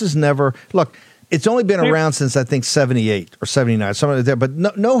mean, this is never look. It's only been around since, I think, 78 or 79, something like that.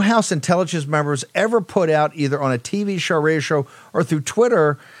 But no House intelligence members ever put out, either on a TV show, radio show, or through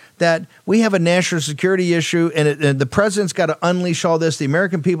Twitter, that we have a national security issue and the president's got to unleash all this. The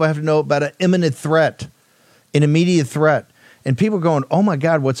American people have to know about an imminent threat, an immediate threat. And people are going, oh, my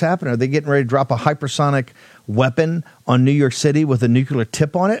God, what's happening? Are they getting ready to drop a hypersonic weapon on New York City with a nuclear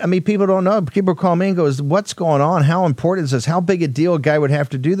tip on it? I mean, people don't know. People call me and go, what's going on? How important is this? How big a deal a guy would have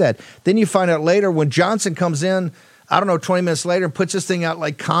to do that? Then you find out later when Johnson comes in, 20 minutes later, and puts this thing out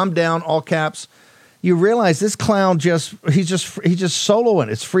like, calm down, all caps. You realize this clown he's just soloing.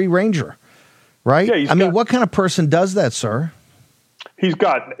 It's free ranger, right? Yeah, what kind of person does that, sir? He's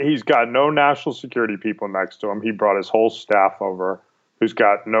got no national security people next to him. He brought his whole staff over who's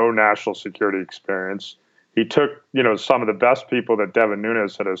got no national security experience. He took, some of the best people that Devin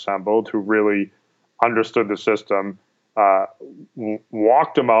Nunes had assembled who really understood the system,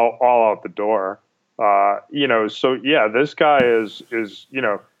 walked them all out the door. This guy is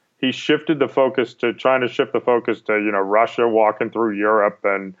he shifted the focus to trying to shift the focus to, Russia walking through Europe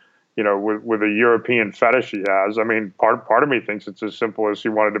and, with a European fetish he has. I mean, part of me thinks it's as simple as he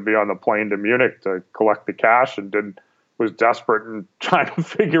wanted to be on the plane to Munich to collect the cash and was desperate and trying to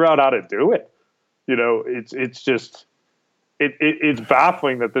figure out how to do it. It's just it's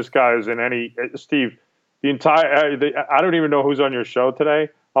baffling that this guy is in any Steve. I don't even know who's on your show today.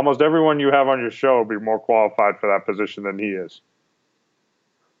 Almost everyone you have on your show will be more qualified for that position than he is.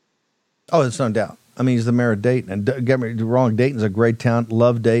 Oh, there's no doubt. I mean, he's the mayor of Dayton. And don't get me wrong, Dayton's a great town.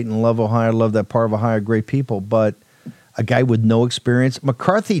 Love Dayton, love Ohio, love that part of Ohio, great people. But a guy with no experience.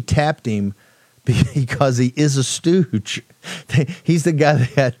 McCarthy tapped him because he is a stooge. He's the guy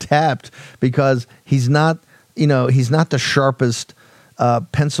that got tapped because he's not the sharpest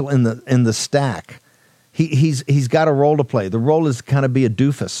pencil in the stack. He's got a role to play. The role is kind of be a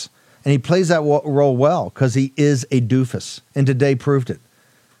doofus. And he plays that role well because he is a doofus. And today proved it.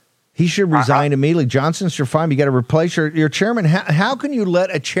 He should resign immediately. Johnson's your fine. You got to replace your chairman. How can you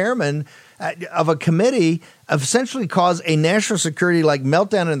let a chairman of a committee essentially cause a national security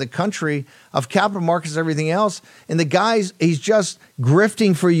meltdown in the country of capital markets and everything else? And the guy's he's just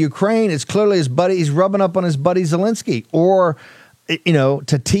grifting for Ukraine. It's clearly his buddy. He's rubbing up on his buddy Zelensky, or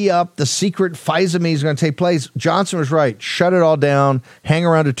to tee up the secret FISA meeting is going to take place. Johnson was right. Shut it all down. Hang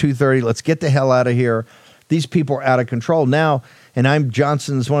around to 2:30. Let's get the hell out of here. These people are out of control now. And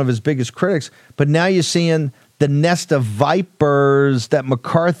Johnson's one of his biggest critics, but now you're seeing the nest of vipers that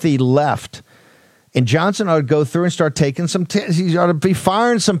McCarthy left. And Johnson ought to go through and start taking he ought to be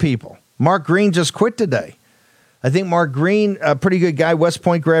firing some people. Mark Green just quit today. I think Mark Green, a pretty good guy, West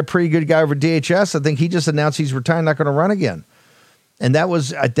Point grad, pretty good guy over DHS. I think he just announced he's retiring, not going to run again. And that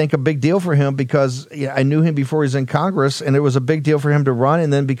was, I think, a big deal for him because I knew him before he was in Congress, and it was a big deal for him to run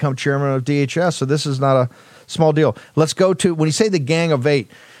and then become chairman of DHS. So this is not a small deal. Let's go to, when you say the Gang of Eight,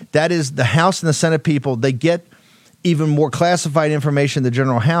 that is the House and the Senate people. They get even more classified information in the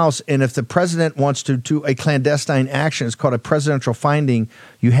General House, and if the president wants to do a clandestine action, it's called a presidential finding,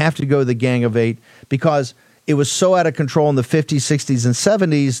 you have to go to the Gang of Eight because it was so out of control in the 50s, 60s, and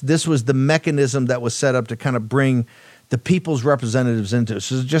 70s. This was the mechanism that was set up to kind of bring the people's representatives into it.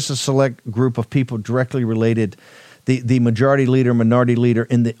 So it's just a select group of people directly related, the majority leader, minority leader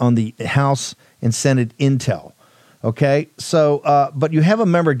on the House and Senate intel. Okay, so but you have a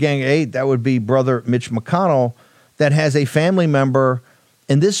member of Gang 8, that would be Brother Mitch McConnell, that has a family member,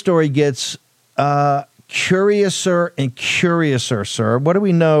 and this story gets curiouser and curiouser, sir. What do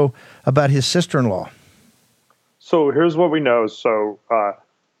we know about his sister-in-law? So here's what we know. So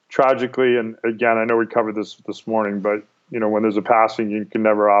tragically, and again, I know we covered this morning, but when there's a passing, you can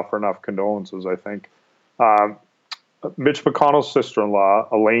never offer enough condolences, I think. Mitch McConnell's sister-in-law,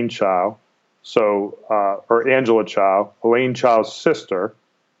 Elaine Chao, or Angela Chao, Elaine Chao's sister,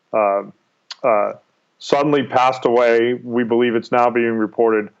 suddenly passed away. We believe it's now being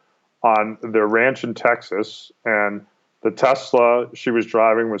reported on their ranch in Texas, and the Tesla she was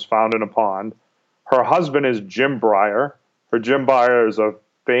driving was found in a pond. Her husband is Jim Breyer. Jim Breyer is a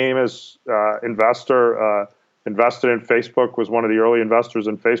famous investor, invested in Facebook, was one of the early investors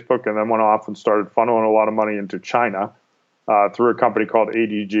in Facebook, and then went off and started funneling a lot of money into China through a company called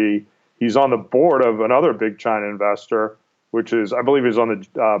ADG. He's on the board of another big China investor, which is, I believe he's on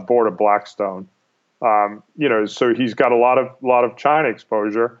the board of Blackstone. So he's got a lot of China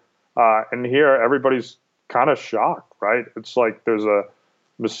exposure. And here everybody's kind of shocked, right? It's like there's a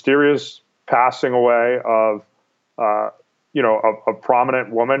mysterious passing away of, a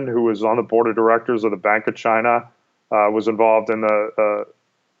prominent woman who was on the board of directors of the Bank of China, was involved in the,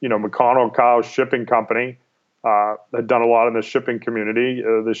 McConnell Cow Shipping Company, had done a lot in the shipping community.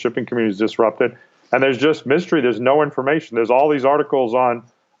 The shipping community is disrupted. And there's just mystery. There's no information. There's all these articles on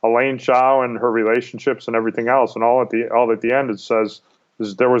Elaine Chao and her relationships and everything else. And all at the end, it says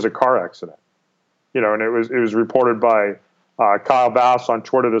there was a car accident, and it was reported by Kyle Bass on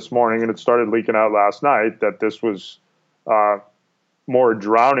Twitter this morning, and it started leaking out last night that this was more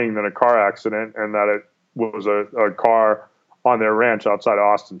drowning than a car accident, and that it was a car on their ranch outside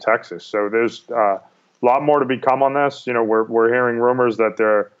Austin, Texas. So there's a lot more to become on this. We're hearing rumors that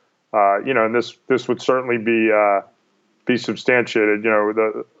they're, and this would certainly be substantiated.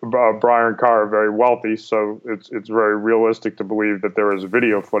 The Breyer and Carr are very wealthy, so it's very realistic to believe that there is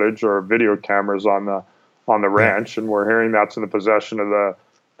video footage or video cameras on the ranch, and we're hearing that's in the possession of the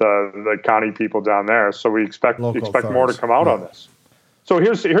county people down there. So we expect more to come out on this. So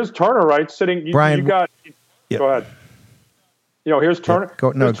here's Turner, right, sitting. Brian, go ahead. Here's Turner.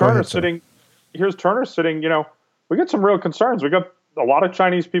 Here's Turner sitting. We got some real concerns. We got a lot of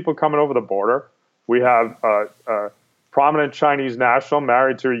Chinese people coming over the border. We have prominent Chinese national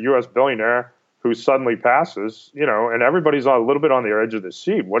married to a U.S. billionaire who suddenly passes, and everybody's a little bit on the edge of the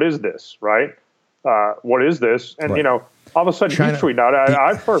seat. What is this, right? What is this? And, right. All of a sudden China, he's tweeting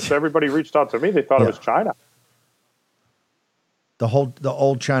out. First, everybody reached out to me. They thought it was China. The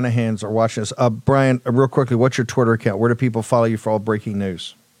old China hands are watching us. Brian, real quickly, what's your Twitter account? Where do people follow you for all breaking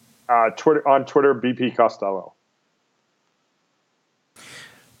news? On Twitter, BP Costello.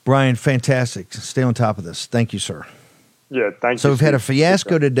 Brian, fantastic. Stay on top of this. Thank you, sir. Yeah, thank you. So we've had a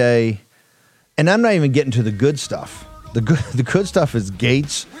fiasco today, and I'm not even getting to the good stuff. The good stuff is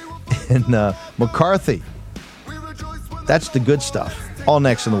Gates and McCarthy. That's the good stuff. All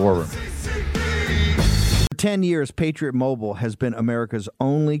next in the War Room. For 10 years, Patriot Mobile has been America's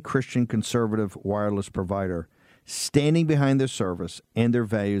only Christian conservative wireless provider, standing behind their service and their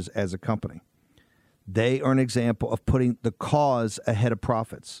values as a company. They are an example of putting the cause ahead of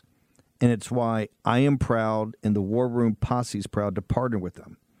profits. And it's why I am proud and the War Room Posse is proud to partner with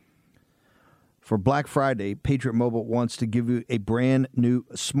them. For Black Friday, Patriot Mobile wants to give you a brand new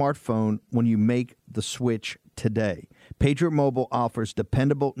smartphone when you make the switch today. Patriot Mobile offers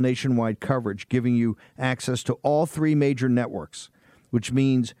dependable nationwide coverage, giving you access to all three major networks, which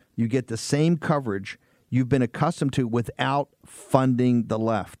means you get the same coverage you've been accustomed to without funding the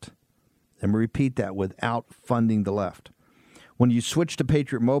left. Let me repeat that, without funding the left. When you switch to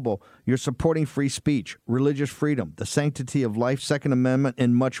Patriot Mobile, you're supporting free speech, religious freedom, the sanctity of life, Second Amendment,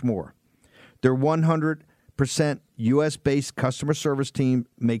 and much more. Their 100% U.S.-based customer service team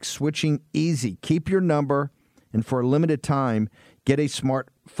makes switching easy. Keep your number, and for a limited time, get a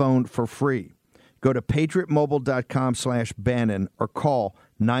smartphone for free. Go to patriotmobile.com/Bannon or call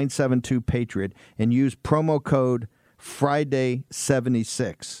 972-PATRIOT and use promo code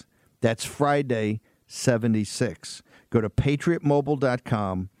Friday76. That's Friday76. Go to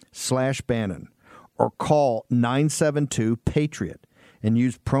patriotmobile.com/Bannon or call 972-PATRIOT and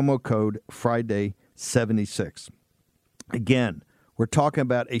use promo code Friday76. Again, we're talking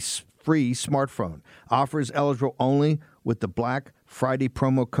about a free smartphone. Offer is eligible only with the Black Friday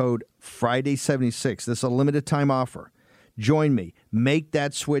promo code Friday76. This is a limited time offer. Join me. Make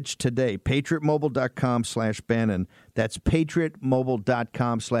that switch today. patriotmobile.com/Bannon. That's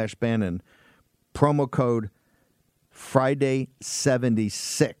patriotmobile.com/Bannon. Promo code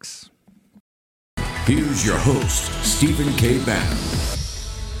Friday76. Here's your host, Stephen K. Bannon.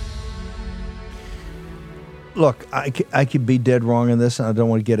 Look, I could be dead wrong in this, and I don't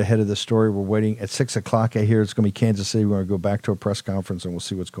want to get ahead of the story. We're waiting at 6 o'clock. I hear it's going to be Kansas City. We're going to go back to a press conference, and we'll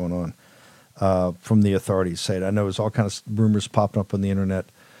see what's going on from the authorities' side. I know there's all kinds of rumors popping up on the internet,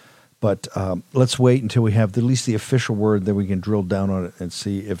 but let's wait until we have at least the official word, then we can drill down on it and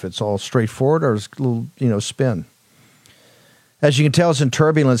see if it's all straightforward or it's a little, spin. As you can tell, it's in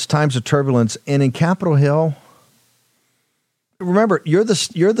turbulence, times of turbulence, and in Capitol Hill. Remember, you're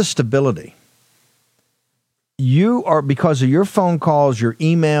the stability. you are, because of your phone calls, your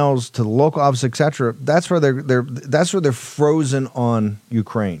emails to the local office, etc. That's where they're frozen on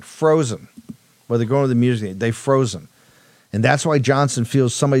Ukraine. Frozen. Where they're going to the museum, they've frozen. And that's why Johnson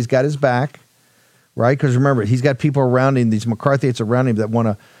feels somebody's got his back, right? Because remember, he's got people around him, these McCarthyites around him that want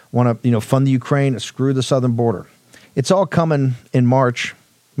to fund the Ukraine and screw the southern border. It's all coming in March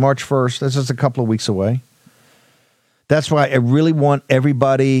 1st. That's just a couple of weeks away. That's why I really want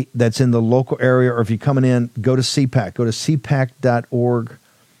everybody that's in the local area, or if you're coming in, go to CPAC. Go to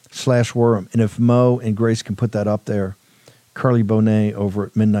cpac.org/war room. And if Mo and Grace can put that up there, Carly Bonet over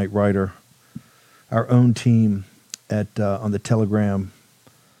at Midnight Rider, our own team at on the Telegram,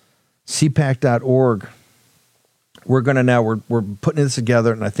 cpac.org. We're putting this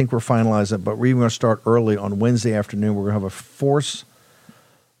together, and I think we're finalizing it, but we're even going to start early on Wednesday afternoon. We're going to have a Force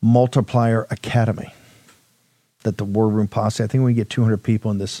Multiplier Academy that the War Room Posse, I think we can get 200 people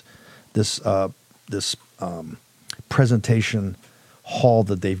in this presentation hall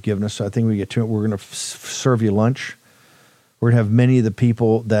that they've given us. So I think we get 200. We're going to serve you lunch. We're going to have many of the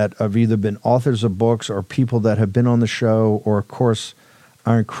people that have either been authors of books or people that have been on the show, or, of course,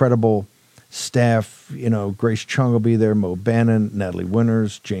 our incredible staff. Grace Chung will be there, Mo Bannon, Natalie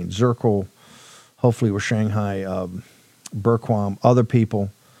Winters, Jane Zirkle. Hopefully with Shanghai Burquam, other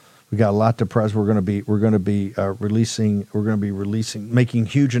people. We got a lot to press. We're going to be releasing, making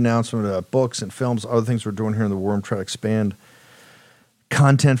huge announcement of books and films, other things we're doing here in the War Room, try to expand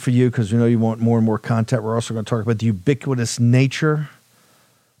content for you, because we know you want more and more content. We're also going to talk about the ubiquitous nature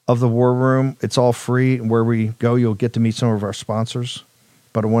of the War Room. It's all free, and where we go, you'll get to meet some of our sponsors.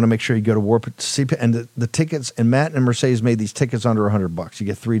 But I want to make sure you go to War and the tickets. And Matt and Mercedes made these tickets under $100. You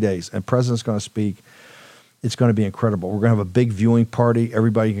get 3 days, and President's going to speak. It's going to be incredible. We're going to have a big viewing party.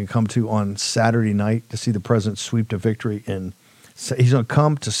 Everybody can come to on Saturday night to see the President sweep to victory. And he's going to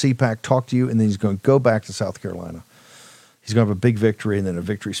come to CPAC, talk to you, and then he's going to go back to South Carolina. He's going to have a big victory and then a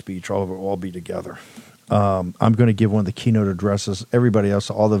victory speech. All of it will all be together. I'm going to give one of the keynote addresses. Everybody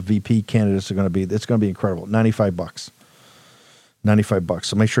else, all the VP candidates are going to be. It's going to be incredible. $95. $95.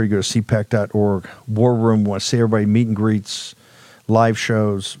 So make sure you go to cpac.org. War Room. We want to see everybody, meet and greets, live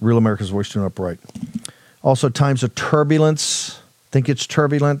shows, Real America's Voice Tuned Up Right. Also, times of turbulence. Think it's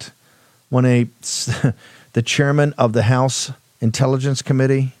turbulent when the chairman of the House Intelligence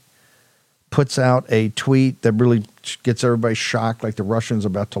Committee puts out a tweet that really gets everybody shocked, like the Russians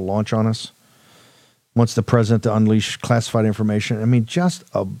about to launch on us. Wants the president to unleash classified information. I mean, just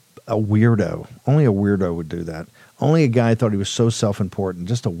a weirdo. Only a weirdo would do that. Only a guy thought he was so self-important.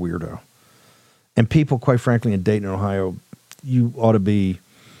 Just a weirdo. And people, quite frankly, in Dayton, Ohio, you ought to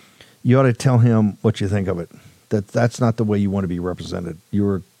tell him what you think of it. That's not the way you want to be represented.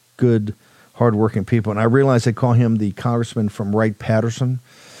 You're good, hardworking people. And I realize they call him the congressman from Wright-Patterson.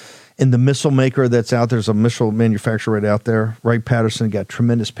 And the missile maker that's out there's a missile manufacturer right out there. Wright-Patterson got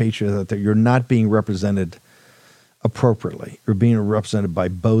tremendous patriots out there. You're not being represented appropriately. You're being represented by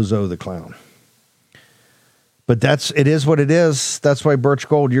Bozo the Clown. But it is what it is. That's why Birch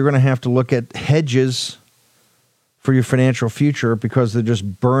Gold, you're going to have to look at hedges for your financial future, because they're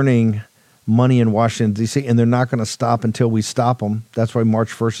just burning money in Washington, D.C., and they're not going to stop until we stop them. That's why March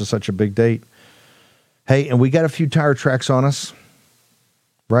 1st is such a big date. Hey, and we got a few tire tracks on us,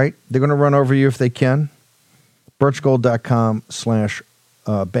 right? They're going to run over you if they can.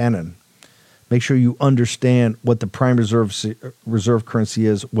 birchgold.com/Bannon. Make sure you understand what the prime reserve currency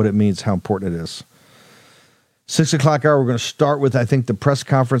is, what it means, how important it is. 6 o'clock hour, we're going to start with, I think, the press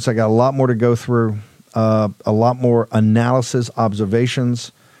conference. I got a lot more to go through. A lot more analysis,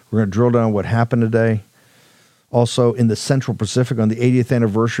 observations. We're going to drill down on what happened today. Also, in the Central Pacific, on the 80th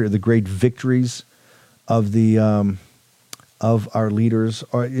anniversary of the great victories of the of our leaders.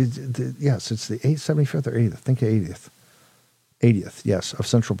 Yes, it's the 75th or 80th. I think 80th. 80th, yes, of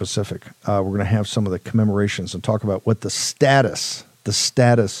Central Pacific. We're going to have some of the commemorations and talk about what the status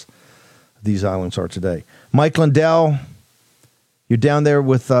of these islands are today. Mike Lindell, you're down there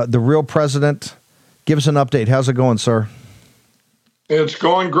with the real president. Give us an update. How's it going, sir? It's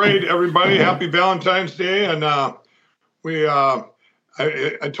going great, everybody. Happy Valentine's Day. And I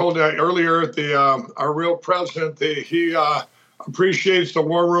told you earlier, our real president, he appreciates the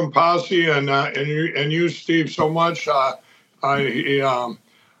War Room Posse and you, Steve, so much.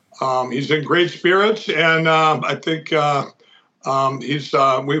 He's in great spirits, and I think I've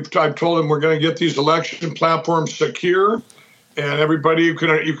told him we're going to get these election platforms secure. And everybody, you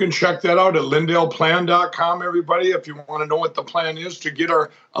can check that out at LindellPlan.com, everybody, if you want to know what the plan is to get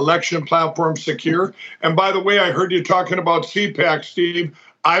our election platform secure. And by the way, I heard you talking about CPAC, Steve.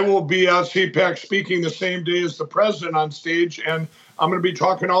 I will be at CPAC speaking the same day as the president on stage, and I'm going to be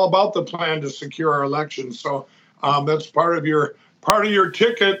talking all about the plan to secure our elections. So that's part of your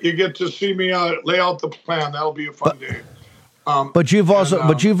ticket. You get to see me lay out the plan. That'll be a fun day. But you've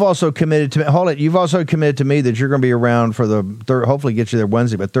also committed to hold it. You've also committed to me that you're going to be around for hopefully get you there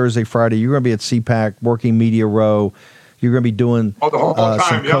Wednesday, but Thursday, Friday, you're going to be at CPAC, working Media Row. You're going to be doing the whole time.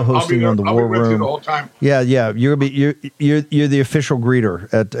 some co-hosting on the War Room. The whole time. Yeah. You're the official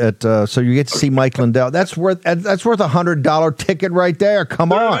greeter at so you get to see Mike Lindell. That's worth $100 ticket right there.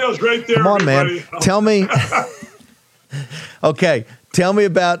 Come on, it is right there, come on, everybody. man. Tell me. Okay. Tell me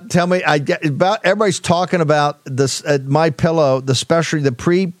about everybody's talking about this at MyPillow, the special, the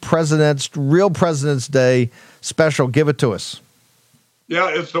real President's Day special. Give it to us. Yeah,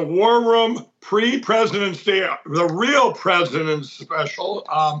 it's the War Room pre-President's Day, the real President's special.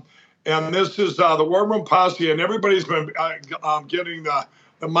 And this is the War Room posse, and everybody's been getting the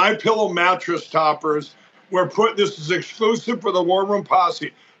MyPillow mattress toppers. This is exclusive for the War Room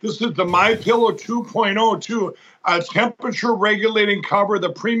posse. This is the MyPillow 2.0 too. Temperature regulating cover,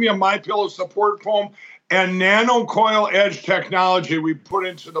 the premium MyPillow support foam, and nano coil edge technology we put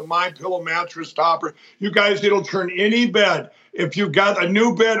into the MyPillow mattress topper. You guys, it'll turn any bed. If you've got a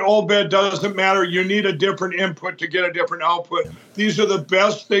new bed, old bed, doesn't matter. You need a different input to get a different output. These are the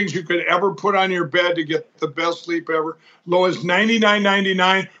best things you could ever put on your bed to get the best sleep ever. Low as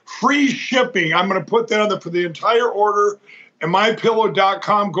 $99.99, free shipping. I'm going to put that for the entire order. And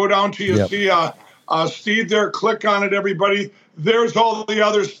MyPillow.com, go down to see Steve there. Click on it, everybody. There's all the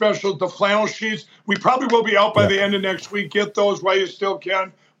other specials, the flannel sheets. We probably will be out by the end of next week. Get those while you still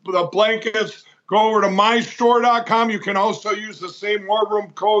can. The blankets, go over to mystore.com. You can also use the same War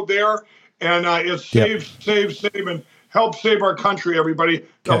Room code there. And it's save, and help save our country, everybody. Okay.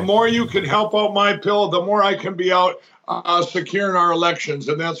 The more you can help out MyPillow, the more I can be out securing our elections.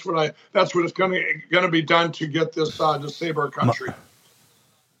 And that's what it's going to be done to get this to save our country.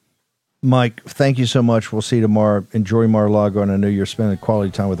 Mike, thank you so much. We'll see you tomorrow. Enjoy Mar-a-Lago, and I know you're spending quality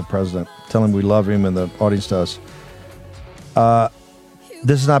time with the president. Tell him we love him and the audience does.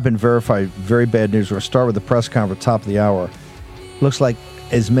 This has not been verified. Very bad news. We're going to start with the press conference, top of the hour. Looks like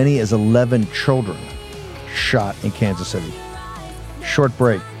as many as 11 children shot in Kansas City. Short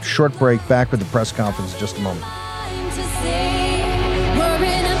break. Back with the press conference in just a moment.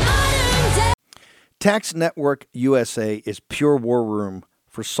 Tax Network USA is pure war room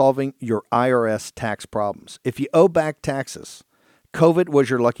for solving your IRS tax problems. If you owe back taxes, COVID was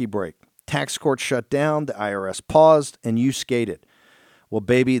your lucky break. Tax court shut down, the IRS paused, and you skated. Well,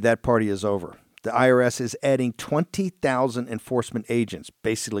 baby, that party is over. The IRS is adding 20,000 enforcement agents,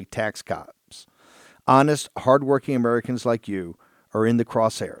 basically tax cops. Honest, hardworking Americans like you are in the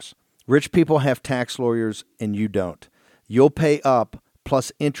crosshairs. Rich people have tax lawyers, and you don't. You'll pay up,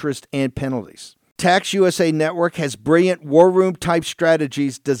 plus interest and penalties. Tax USA Network has brilliant war room type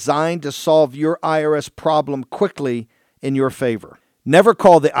strategies designed to solve your IRS problem quickly in your favor. Never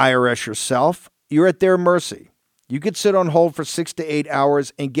call the IRS yourself. You're at their mercy. You could sit on hold for 6 to 8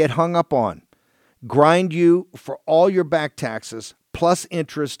 hours and get hung up on. Grind you for all your back taxes, plus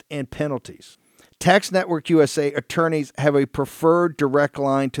interest and penalties. Tax Network USA attorneys have a preferred direct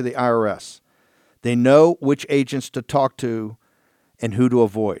line to the IRS. They know which agents to talk to and who to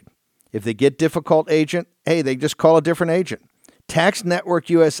avoid. If they get difficult agent, hey, they just call a different agent. Tax Network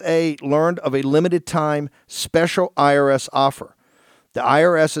USA learned of a limited time special IRS offer. The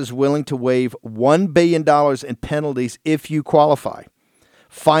IRS is willing to waive $1 billion in penalties if you qualify.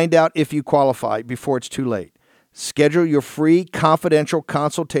 Find out if you qualify before it's too late. Schedule your free confidential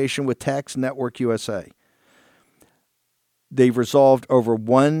consultation with Tax Network USA. They've resolved over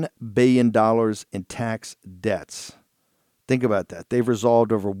 $1 billion in tax debts. Think about that. They've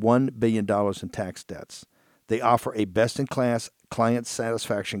resolved over $1 billion in tax debts. They offer a best-in-class client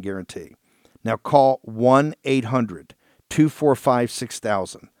satisfaction guarantee. Now call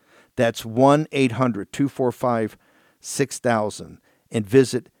 1-800-245-6000. That's 1-800-245-6000. And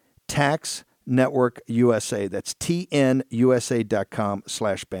visit Tax Network USA. That's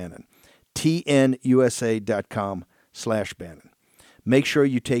tnusa.com/Bannon. tnusa.com/Bannon. Make sure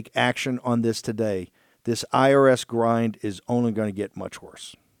you take action on this today. This IRS grind is only going to get much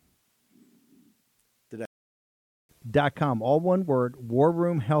worse. .com, all one word,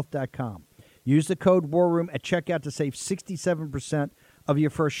 warroomhealth.com. Use the code WARROOM at checkout to save 67% of your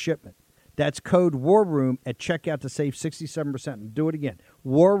first shipment. That's code WARROOM at checkout to save 67%. And do it again.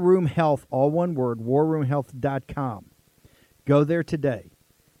 War Room Health, all one word, warroomhealth.com. Go there today.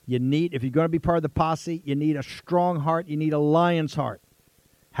 If you're going to be part of the posse, you need a strong heart. You need a lion's heart.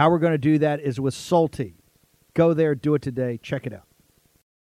 How we're going to do that is with Salty. Go there, do it today. Check it out.